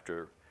shortly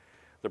after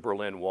the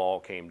Berlin Wall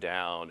came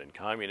down and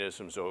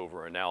communism's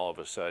over, and now all of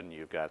a sudden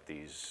you've got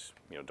these,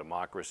 you know,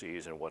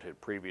 democracies in what had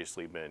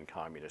previously been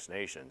communist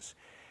nations.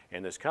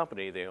 And this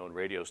company, they own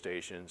radio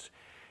stations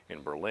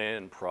in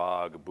Berlin,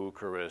 Prague,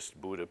 Bucharest,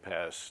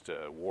 Budapest,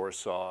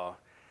 Warsaw,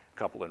 a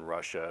couple in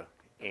Russia,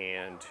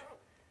 and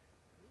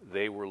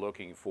they were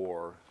looking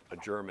for a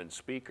German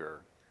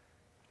speaker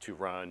to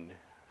run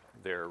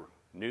their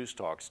news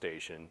talk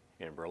station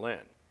in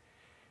Berlin.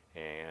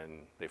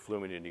 And they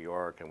flew me to New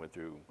York and went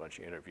through a bunch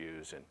of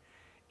interviews, and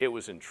it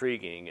was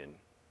intriguing, and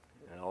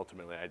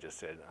ultimately I just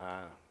said,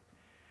 I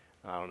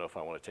don't know if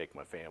I want to take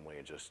my family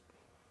and just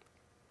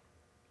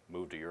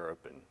move to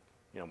Europe. And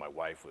you know, my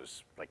wife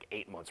was like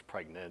 8 months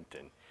pregnant,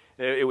 and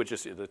it would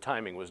just, the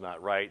timing was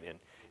not right,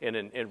 and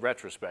in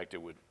retrospect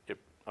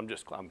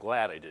I'm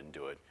glad I didn't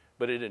do it,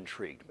 but it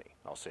intrigued me.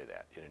 I'll say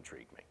that, it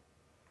intrigued me.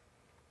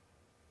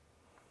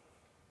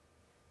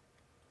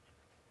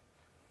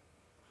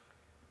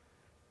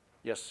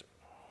 Yes?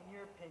 In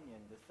your opinion,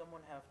 does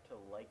someone have to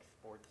like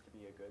sports to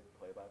be a good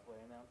play-by-play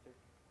announcer?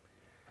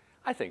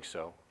 I think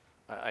so.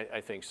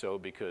 I think so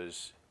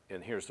because,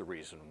 and here's the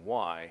reason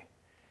why,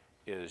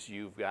 is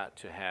you've got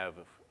to have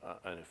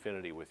an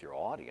affinity with your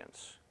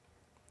audience,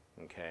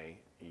 okay?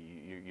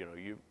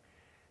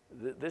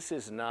 This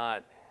is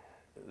not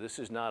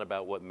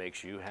about what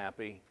makes you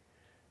happy.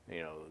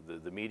 You know,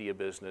 the media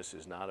business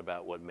is not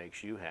about what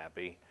makes you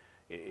happy.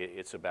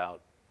 It's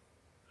about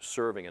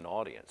serving an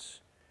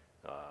audience.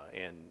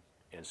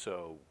 And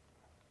so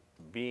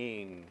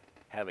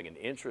having an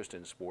interest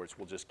in sports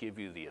will just give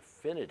you the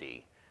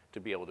affinity to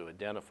be able to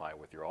identify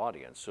with your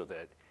audience so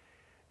that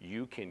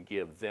you can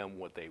give them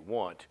what they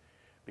want,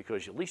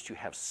 because at least you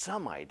have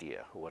some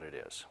idea what it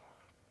is.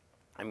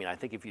 I mean, I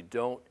think if you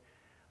don't,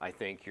 I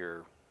think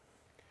it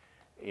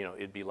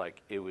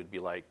would be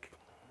like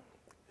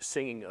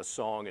singing a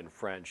song in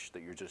French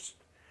that you're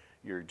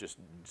just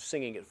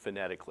singing it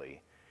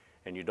phonetically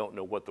and you don't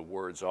know what the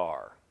words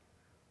are,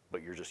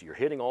 but you're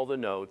hitting all the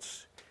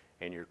notes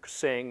and you're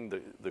saying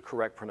the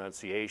correct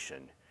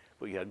pronunciation,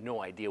 but you have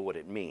no idea what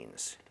it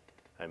means.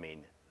 I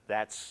mean,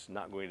 that's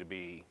not going to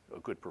be a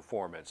good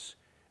performance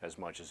as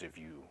much as if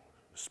you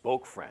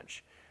spoke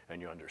French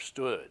and you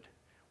understood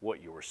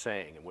what you were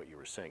saying and what you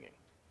were singing.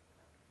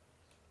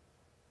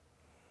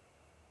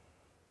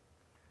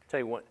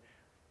 Tell you what,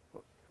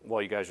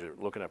 while you guys are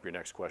looking up your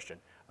next question,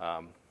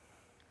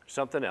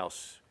 something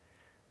else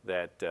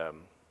that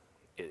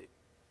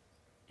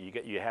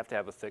you have to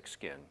have a thick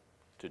skin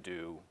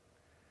to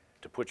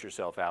put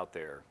yourself out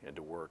there and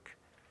to work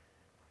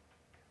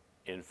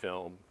in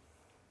film,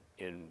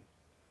 in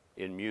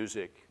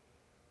music,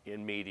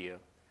 in media.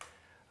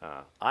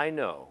 I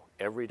know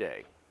every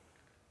day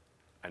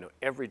when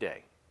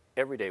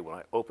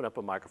I open up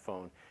a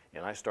microphone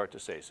and I start to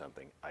say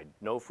something, I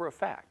know for a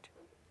fact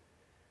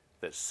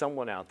that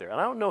someone out there, and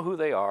I don't know who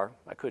they are,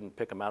 I couldn't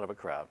pick them out of a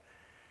crowd,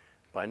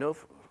 but I know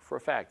for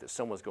a fact that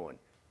someone's going,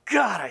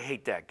 God, I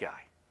hate that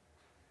guy.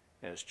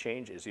 And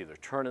it's either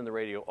turning the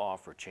radio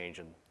off or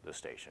changing the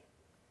station.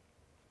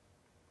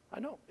 I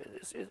know,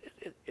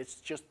 it's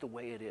just the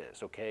way it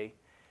is, okay?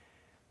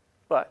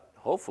 But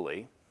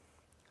hopefully,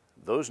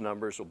 those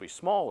numbers will be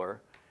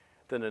smaller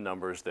than the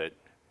numbers that,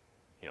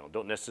 you know,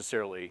 don't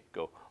necessarily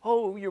go,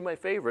 oh, you're my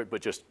favorite,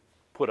 but just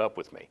put up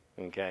with me,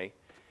 okay?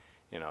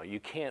 You know, you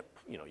can't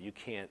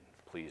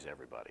please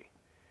everybody.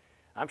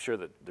 I'm sure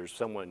that there's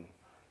someone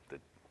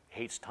that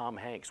hates Tom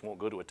Hanks, won't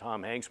go to a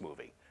Tom Hanks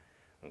movie,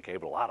 okay?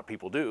 But a lot of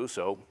people do,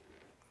 so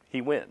he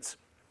wins.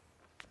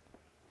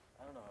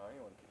 I don't know how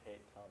anyone can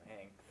hate Tom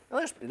Hanks.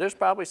 Well, there's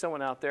probably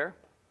someone out there.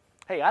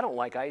 Hey, I don't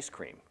like ice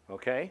cream,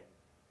 okay?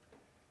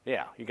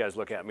 Yeah, you guys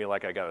look at me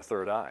like I got a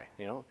third eye,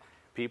 you know?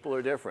 People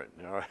are different,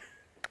 you know?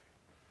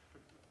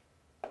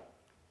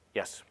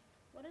 Yes?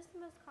 What is the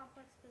most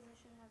complex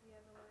position have you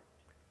ever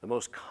worked? The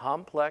most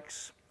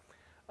complex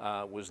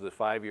was the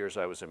 5 years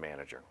I was a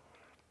manager,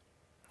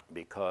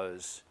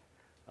 because,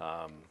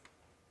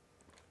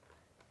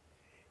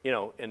 you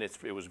know, and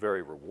it was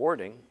very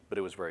rewarding, but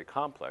it was very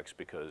complex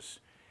because,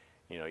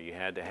 you know, you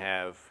had to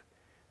have,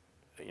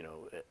 you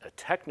know, a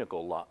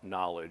technical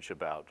knowledge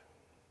about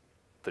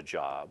the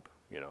job,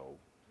 you know,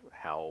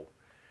 how,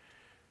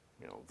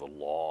 you know, the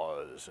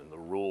laws and the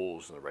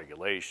rules and the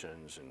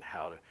regulations and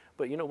how to,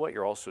 but you know what,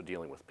 you're also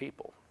dealing with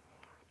people.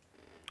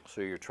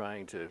 So you're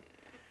trying to,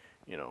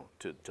 you know,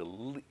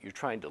 you're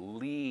trying to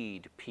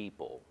lead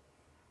people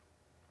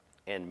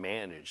and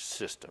manage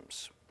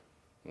systems,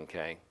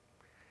 okay?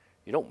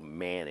 You don't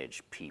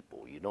manage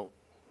people. You don't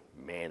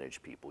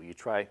manage people. You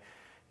try,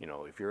 you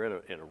know, if you're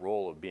in a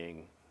role of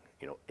being,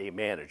 you know, a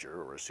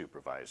manager or a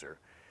supervisor,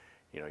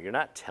 you know, you're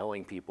not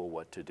telling people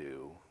what to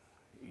do.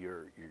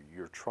 You're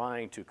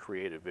trying to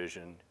create a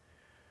vision.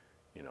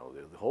 You know,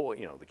 the whole,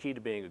 you know, the key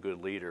to being a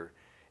good leader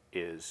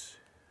is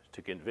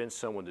to convince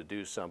someone to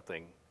do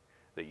something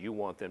that you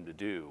want them to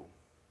do,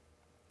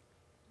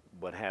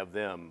 but have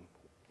them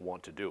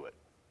want to do it.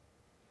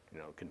 You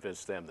know,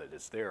 convince them that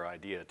it's their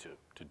idea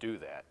to do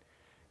that.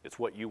 It's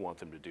what you want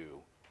them to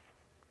do,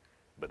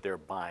 but they're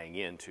buying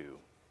into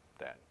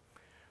that.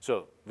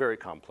 So very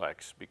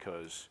complex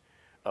because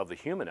of the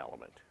human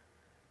element.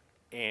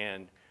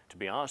 And to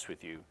be honest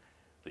with you,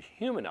 the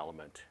human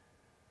element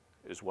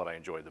is what I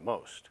enjoyed the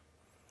most.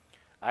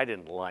 I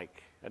didn't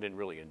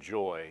really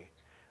enjoy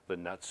the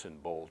nuts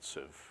and bolts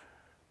of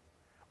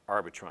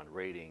Arbitron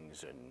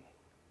ratings and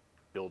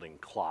building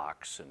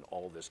clocks and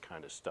all this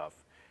kind of stuff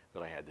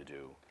that I had to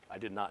do. I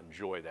did not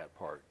enjoy that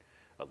part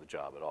of the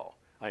job at all.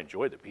 I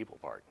enjoyed the people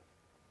part.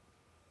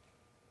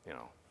 You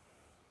know,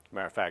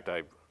 matter of fact,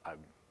 I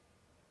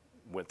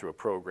went through a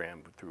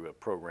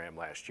program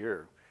last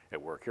year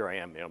at work. Here I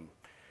am.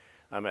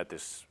 I'm at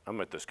this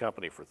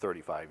company for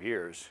 35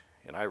 years,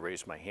 and I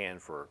raised my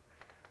hand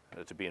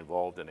to be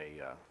involved in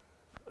a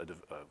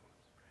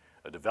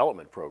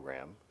development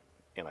program,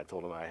 and I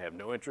told them I have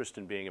no interest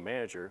in being a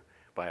manager,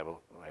 but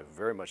I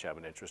very much have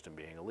an interest in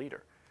being a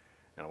leader.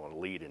 And I want to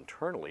lead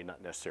internally,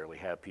 not necessarily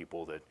have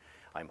people that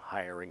I'm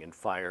hiring and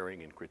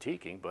firing and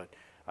critiquing, but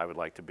I would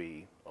like to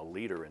be a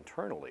leader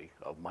internally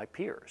of my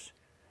peers.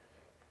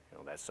 You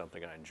know, that's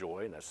something I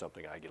enjoy, and that's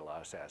something I get a lot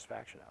of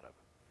satisfaction out of.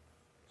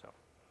 So,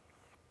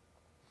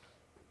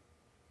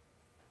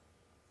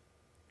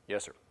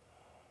 yes, sir.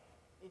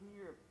 In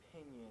your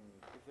opinion,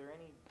 is there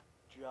any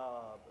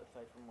job,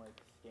 aside from like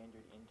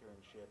standard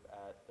internship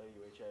at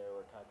WHIO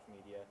or Cox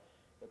Media,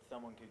 that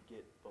someone could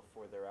get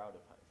before they're out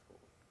of high school?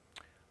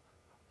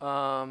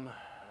 And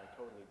I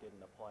totally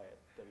didn't apply at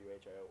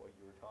WHIO what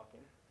you were talking.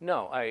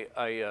 No,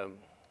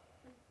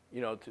 you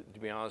know, to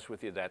be honest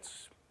with you,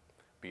 that's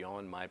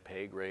beyond my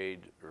pay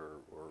grade or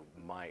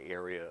my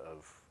area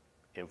of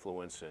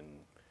influence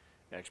and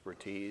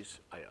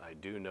expertise. I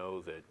do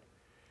know that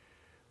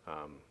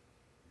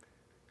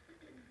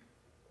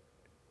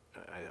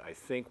I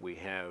think we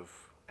have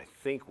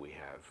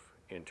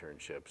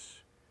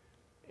internships,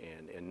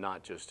 and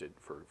not just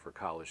for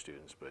college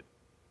students, but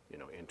you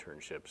know,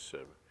 internships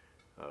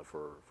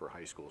for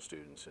high school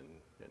students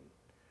and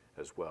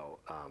as well.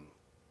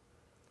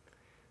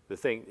 The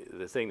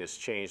thing that's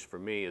changed for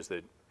me is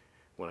that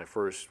when I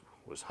first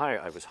was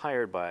hired, I was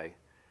hired by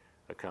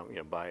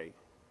by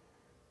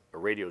a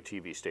radio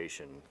TV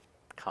station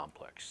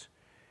complex,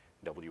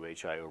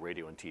 WHIO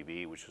Radio and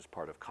TV, which was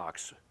part of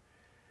Cox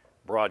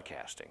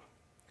Broadcasting.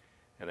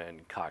 And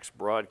then Cox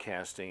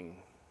Broadcasting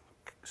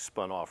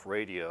spun off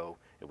radio.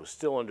 It was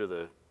still under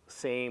the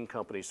same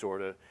company,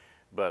 sort of,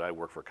 but I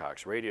worked for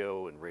Cox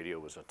Radio, and radio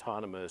was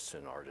autonomous,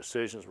 and our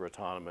decisions were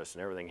autonomous,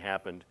 and everything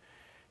happened,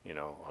 you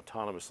know,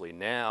 autonomously.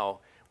 Now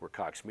we're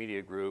Cox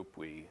Media Group.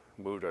 We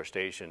moved our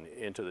station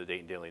into the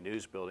Dayton Daily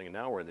News building, and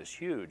now we're in this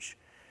huge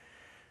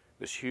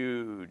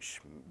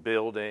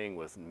building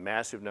with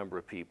massive number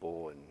of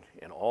people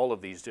and all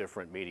of these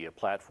different media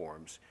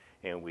platforms,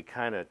 and we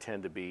kind of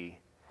tend to be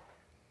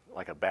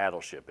like a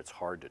battleship. It's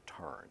hard to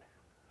turn.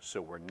 So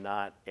we're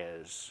not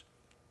as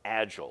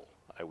agile,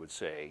 I would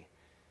say,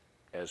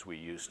 as we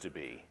used to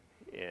be.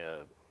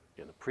 In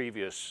the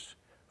previous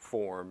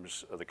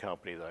forms of the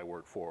company that I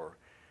worked for,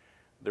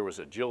 there was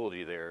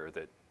agility there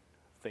that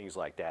things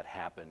like that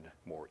happened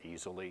more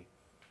easily.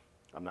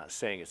 I'm not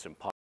saying it's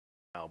impossible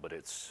now, but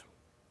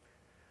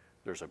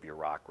there's a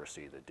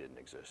bureaucracy that didn't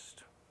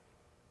exist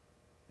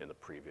in the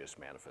previous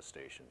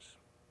manifestations.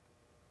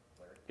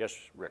 Larry? Yes,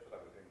 Rick. That's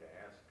what I was going to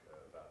ask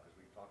about, because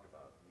we talked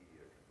about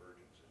media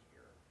convergences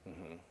here.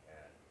 Mm-hmm.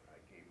 And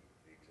I gave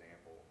the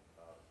example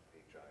of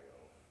HIO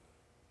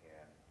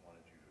and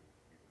wanted you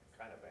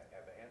kind of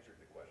have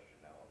answered the question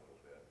now a little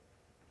bit.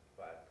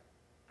 But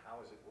how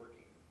is it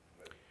working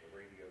with the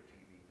radio,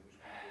 TV,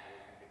 news people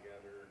working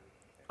together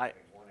and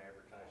having one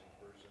advertising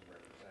person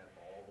represent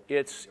all the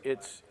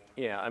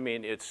Yeah, I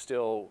mean, it's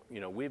still, you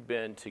know, we've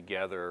been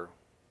together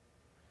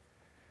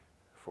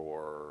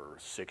for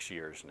 6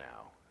 years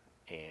now,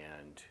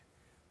 and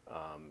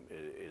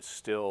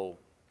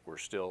we're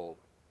still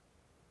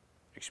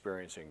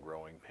experiencing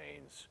growing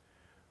pains.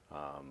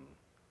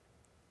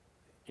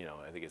 You know,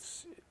 I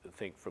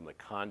think from the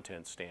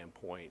content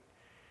standpoint,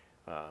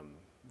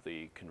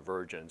 the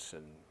convergence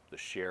and the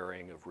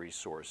sharing of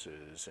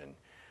resources and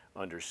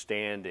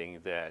understanding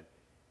that,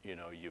 you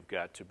know, you've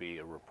got to be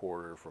a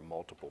reporter for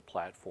multiple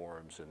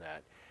platforms, and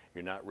that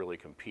you're not really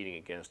competing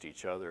against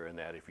each other, and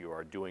that if you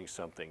are doing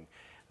something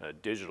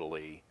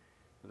digitally,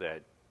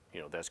 that, you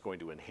know, that's going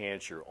to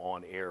enhance your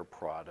on-air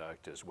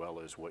product as well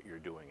as what you're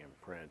doing in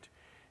print.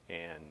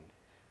 And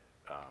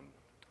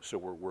so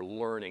we're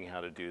learning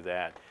how to do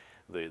that.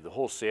 The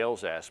whole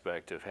sales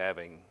aspect of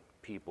having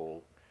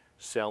people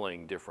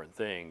selling different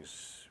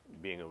things,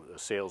 being a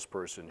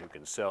salesperson who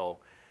can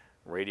sell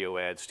radio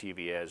ads,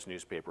 TV ads,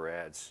 newspaper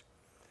ads,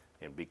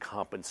 and be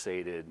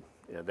compensated,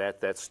 you know,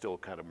 that's still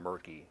kind of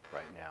murky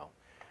right now.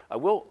 I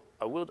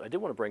did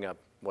want to bring up,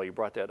 while you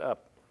brought that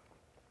up,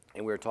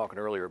 and we were talking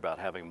earlier about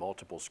having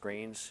multiple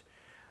screens,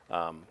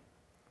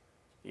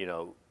 you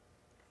know,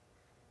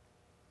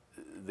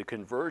 the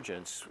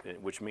convergence,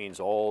 which means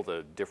all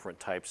the different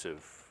types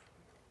of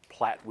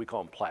we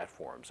call them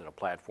platforms, and a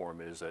platform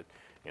is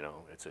you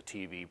know, it's a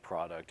TV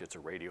product, it's a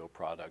radio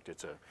product,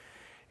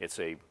 it's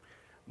a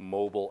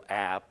mobile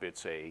app,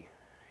 it's a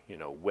you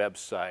know,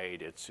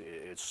 website, it's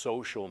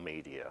social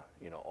media,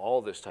 you know,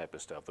 all this type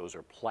of stuff. Those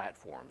are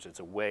platforms. It's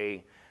a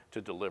way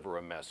to deliver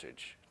a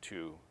message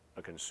to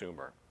a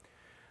consumer.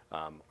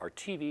 Our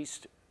TV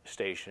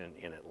station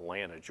in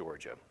Atlanta,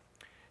 Georgia,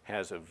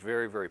 has a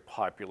very, very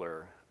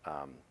popular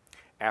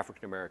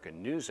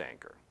African-American news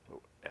anchor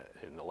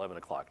in 11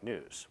 o'clock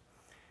news.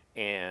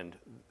 And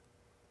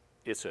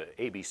it's a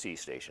ABC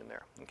station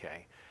there,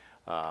 okay?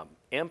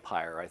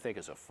 Empire, I think,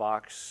 is a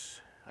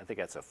Fox, I think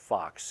that's a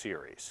Fox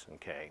series,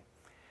 okay?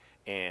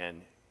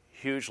 And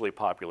hugely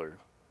popular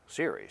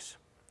series.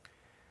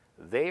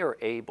 They are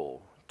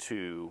able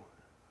to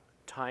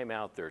time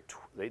out their,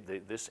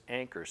 this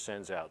anchor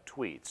sends out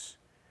tweets,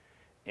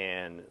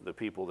 and the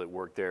people that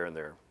work there in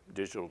their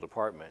digital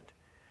department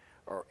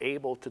are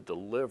able to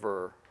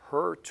deliver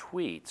her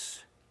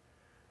tweets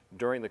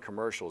during the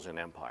commercials in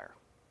Empire.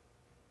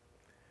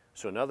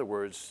 So in other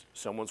words,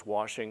 someone's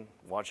watching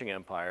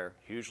Empire,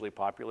 hugely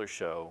popular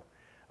show,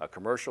 a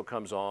commercial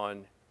comes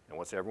on, and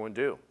what's everyone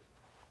do?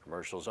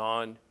 Commercial's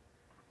on,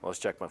 well, let's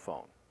check my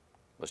phone.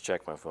 Let's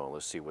check my phone,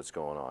 let's see what's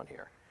going on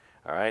here.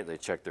 All right, they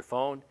check their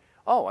phone.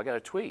 Oh, I got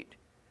a tweet.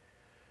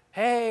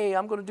 Hey,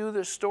 I'm going to do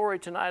this story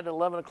tonight at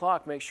 11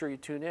 o'clock, make sure you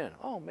tune in.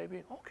 Oh,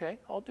 maybe, okay,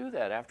 I'll do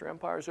that. After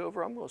Empire's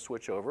over, I'm going to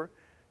switch over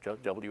to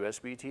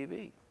WSB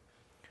TV.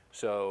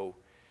 So,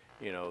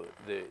 you know,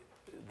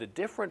 the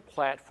different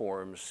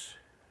platforms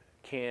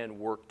can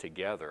work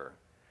together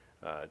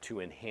to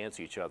enhance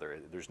each other.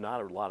 There's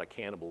not a lot of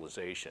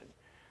cannibalization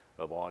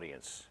of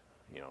audience.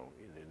 You know,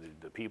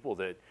 the people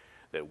that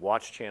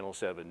watch Channel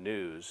 7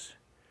 News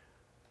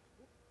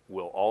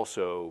will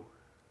also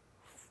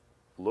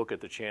look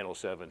at the Channel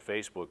 7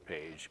 Facebook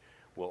page,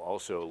 will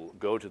also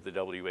go to the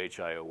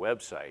WHIO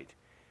website.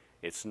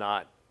 It's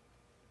not,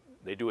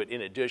 they do it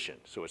in addition,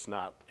 so it's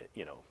not,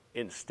 you know,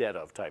 instead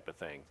of type of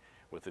thing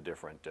with the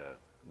different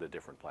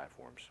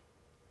platforms.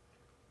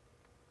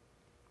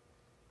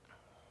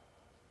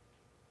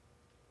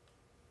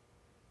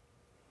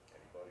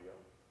 Anybody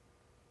else?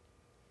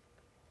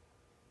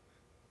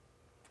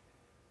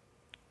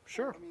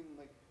 Sure. I mean,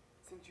 like,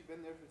 since you've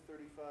been there for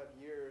 35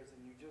 years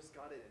and you just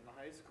got it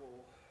in high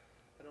school,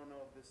 I don't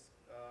know if this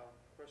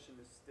question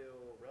is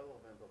still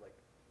relevant, but like,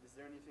 is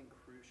there anything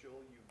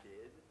crucial you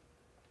did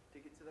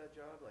to get to that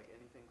job? Like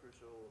anything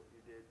crucial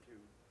you did to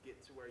get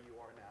to where you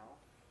are now?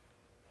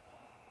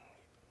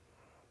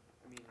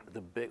 I mean,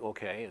 The big,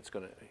 okay, it's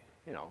going to,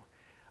 you know,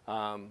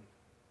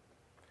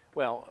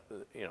 well,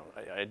 you know,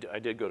 I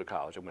did go to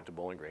college. I went to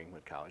Bowling Green,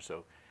 went to college.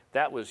 So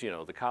that was, you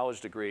know, the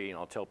college degree, and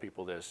I'll tell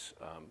people this,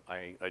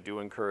 I do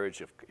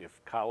encourage,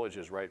 if college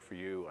is right for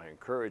you, I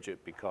encourage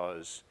it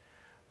because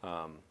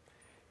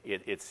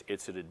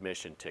it's an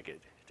admission ticket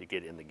to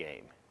get in the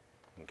game,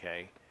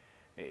 okay?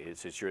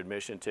 It's your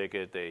admission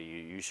ticket.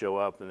 You show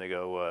up and they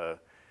go,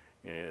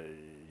 you know,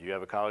 you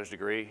have a college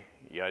degree?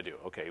 Yeah, I do.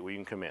 Okay, well, you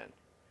can come in.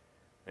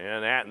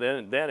 And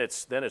then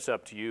it's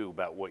up to you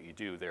about what you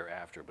do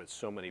thereafter. But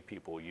so many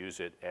people use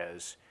it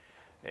as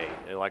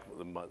like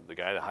the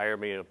guy that hired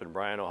me up in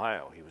Bryan,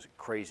 Ohio. He was a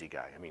crazy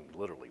guy. I mean,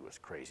 literally was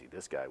crazy.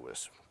 This guy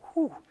was,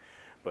 whew.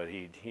 But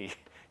he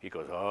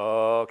goes,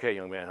 oh, okay,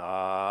 young man,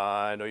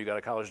 I know you got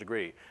a college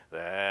degree.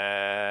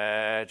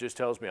 That just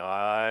tells me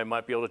I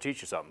might be able to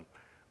teach you something.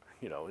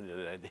 You know,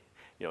 and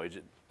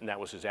that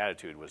was his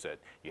attitude, was that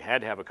you had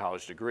to have a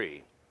college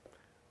degree,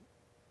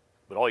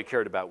 but all he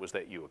cared about was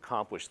that you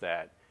accomplished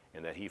that,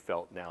 and that he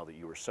felt now that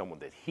you were someone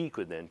that he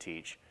could then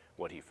teach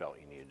what he felt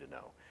you needed to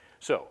know.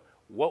 So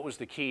what was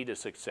the key to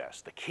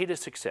success? The key to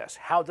success,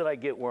 how did I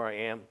get where I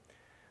am?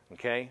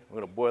 Okay, I'm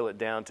going to boil it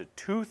down to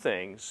two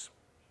things,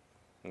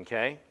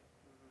 okay?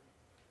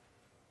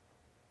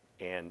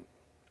 And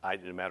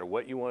no matter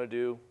what you want to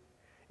do,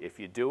 if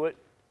you do it,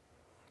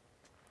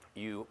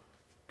 you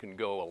can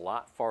go a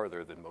lot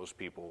farther than most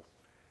people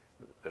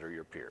that are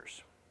your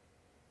peers.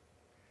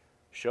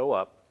 Show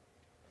up,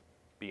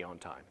 be on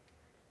time.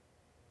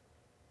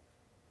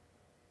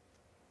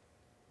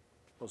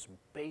 Most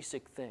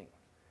basic thing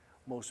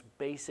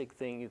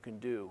you can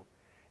do,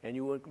 and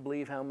you wouldn't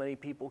believe how many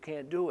people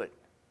can't do it.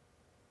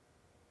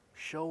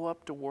 Show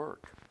up to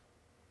work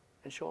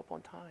and show up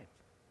on time.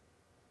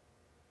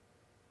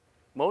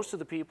 Most of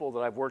the people that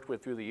I've worked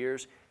with through the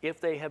years,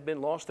 if they have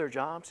been lost their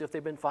jobs, if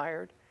they've been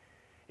fired,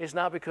 it's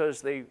not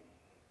because they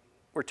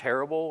were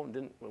terrible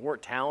and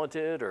weren't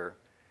talented, or,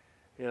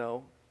 you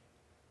know,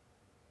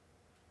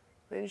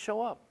 they didn't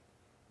show up.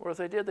 Or if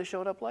they did, they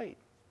showed up late.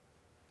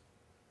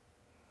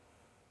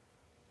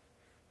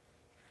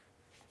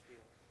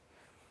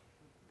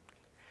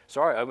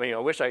 Sorry, I mean, I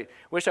wish I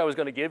was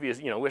going to give you,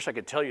 you know, wish I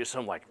could tell you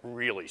some like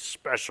really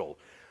special,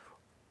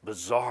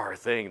 bizarre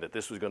thing that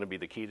this was going to be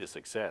the key to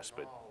success,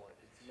 but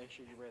Make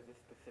sure you wear this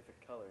specific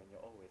color and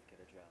you'll always get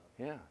a job.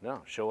 yeah, no,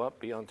 show up,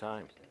 be on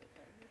time.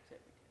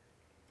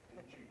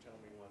 Didn't you tell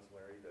me once,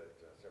 Larry, that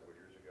several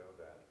years ago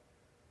that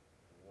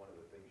one of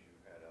the things you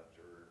had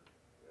observed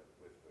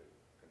with the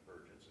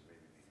convergence, and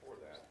maybe before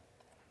that,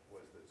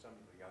 was that some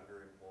of the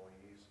younger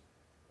employees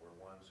were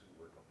ones who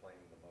were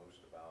complaining the most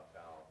about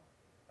how,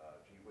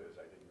 gee whiz,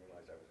 I didn't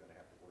realize I was going to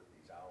have to work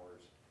these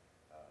hours.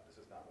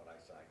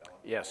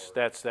 Yes,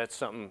 that's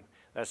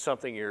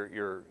something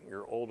your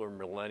older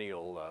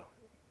millennial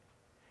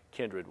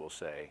kindred will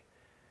say.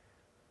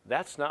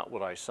 That's not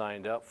what I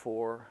signed up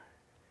for.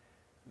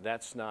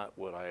 That's not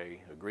what I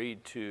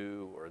agreed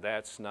to, or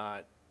that's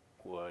not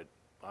what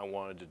I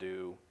wanted to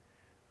do.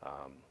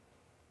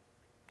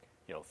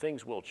 You know,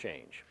 things will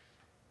change.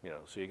 You know,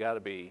 so you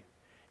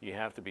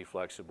have to be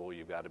flexible.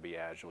 You've got to be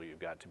agile. You've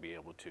got to be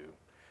able to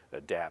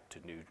adapt to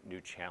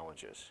new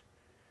challenges.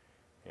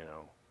 You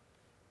know,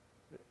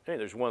 I mean,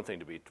 there's one thing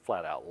to be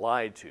flat out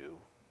lied to,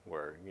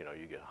 where you know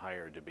you get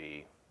hired to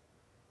be,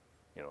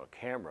 you know, a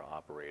camera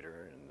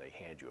operator and they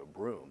hand you a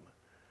broom.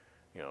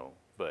 You know,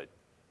 but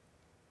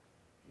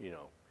you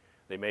know,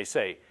 they may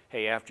say,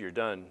 hey, after you're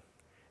done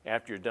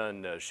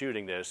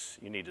shooting this,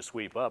 you need to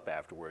sweep up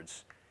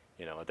afterwards.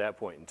 You know, at that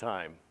point in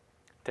time,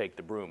 take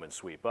the broom and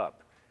sweep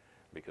up,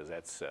 because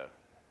that's,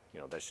 you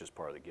know, that's just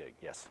part of the gig.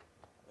 Yes?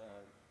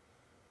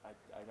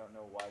 I don't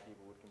know why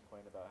people would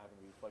complain about having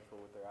to be flexible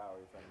with their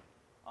hours. And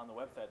on the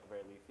website, at the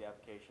very least, the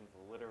applications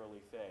will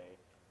literally say,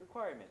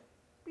 requirement,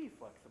 be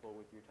flexible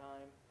with your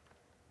time.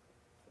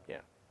 So.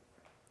 Yeah.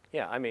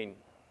 Yeah, I mean,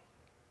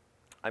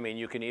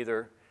 you can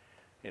either,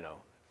 you know,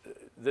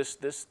 this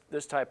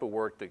type of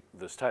work that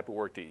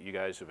you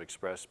guys have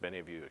expressed, many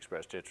of you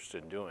expressed interest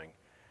in doing,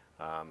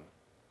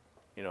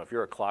 you know, if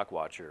you're a clock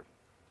watcher,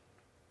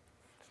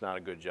 it's not a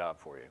good job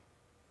for you,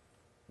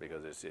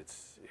 because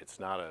it's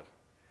not a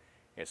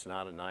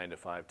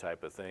 9-to-5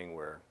 type of thing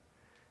where,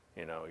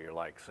 you know, you're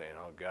like saying,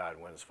 oh God,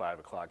 when's 5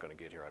 o'clock going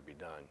to get here? I'd be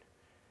done.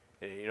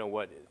 You know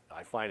what?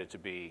 I find it to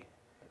be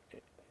the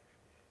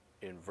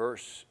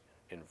inverse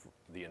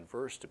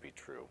to be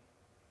true,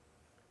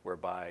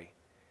 whereby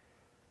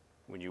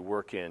when you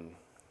work in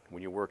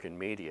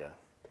media,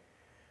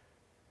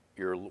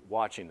 you're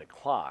watching the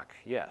clock,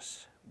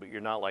 yes, but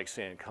you're not like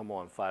saying, come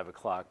on, 5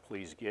 o'clock,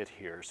 please get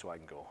here so I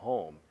can go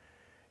home.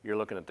 You're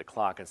looking at the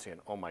clock and saying,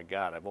 oh my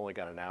God, I've only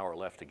got an hour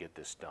left to get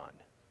this done.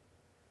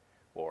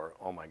 Or,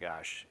 oh my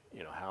gosh,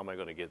 you know, how am I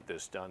going to get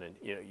this done? And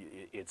you know,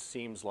 it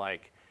seems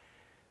like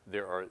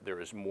there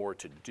is more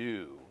to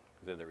do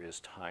than there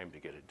is time to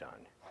get it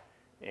done.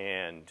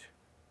 And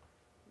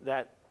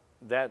that's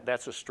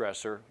a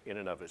stressor in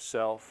and of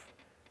itself.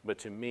 But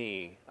to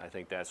me, I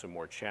think that's a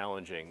more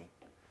challenging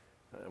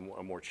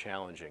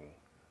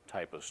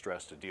type of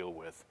stress to deal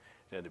with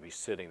than to be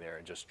sitting there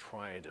and just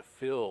trying to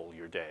fill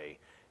your day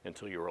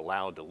until you're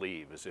allowed to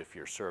leave, as if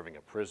you're serving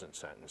a prison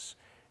sentence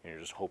and you're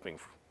just hoping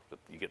that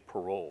you get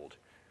paroled.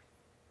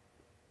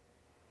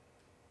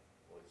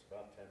 Well, it's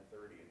about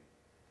 10:30, and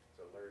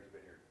so Larry's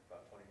been here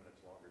about 20 minutes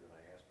longer than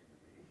I asked him to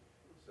be.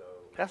 So.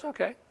 That's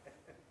okay.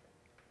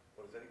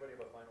 Well, does anybody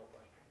have a final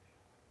question?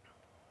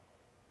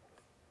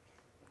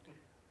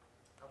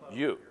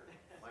 You.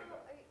 So,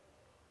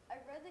 I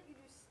read that you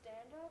do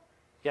stand-up.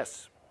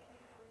 Yes.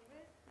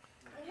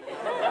 Can you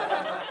prove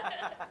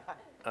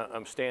it?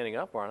 I'm standing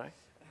up, aren't I?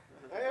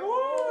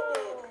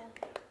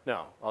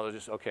 No, I'll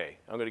just, okay.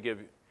 I'm going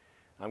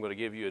to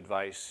give you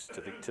advice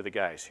to the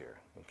guys here.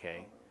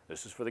 Okay,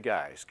 this is for the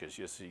guys, because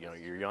you know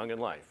you're young in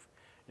life,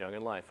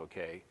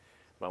 okay.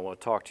 But I want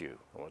to talk to you.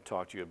 I want to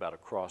talk to you about a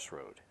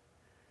crossroad.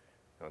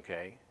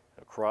 Okay,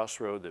 a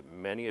crossroad that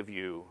many of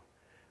you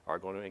are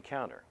going to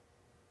encounter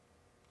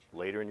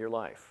later in your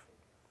life.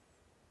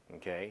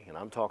 Okay, and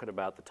I'm talking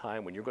about the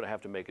time when you're going to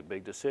have to make a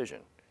big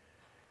decision.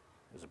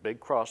 There's a big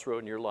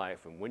crossroad in your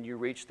life, and when you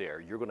reach there,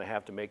 you're going to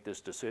have to make this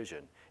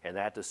decision, and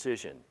that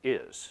decision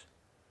is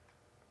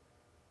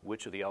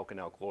which of the Elk and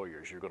Elk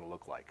lawyers you're going to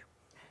look like.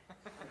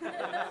 I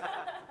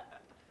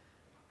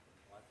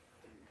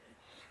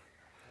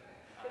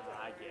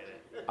get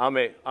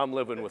it. I'm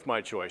living with my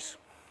choice.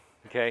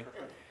 Okay?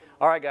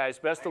 All right, guys,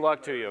 best of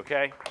luck to you,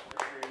 okay?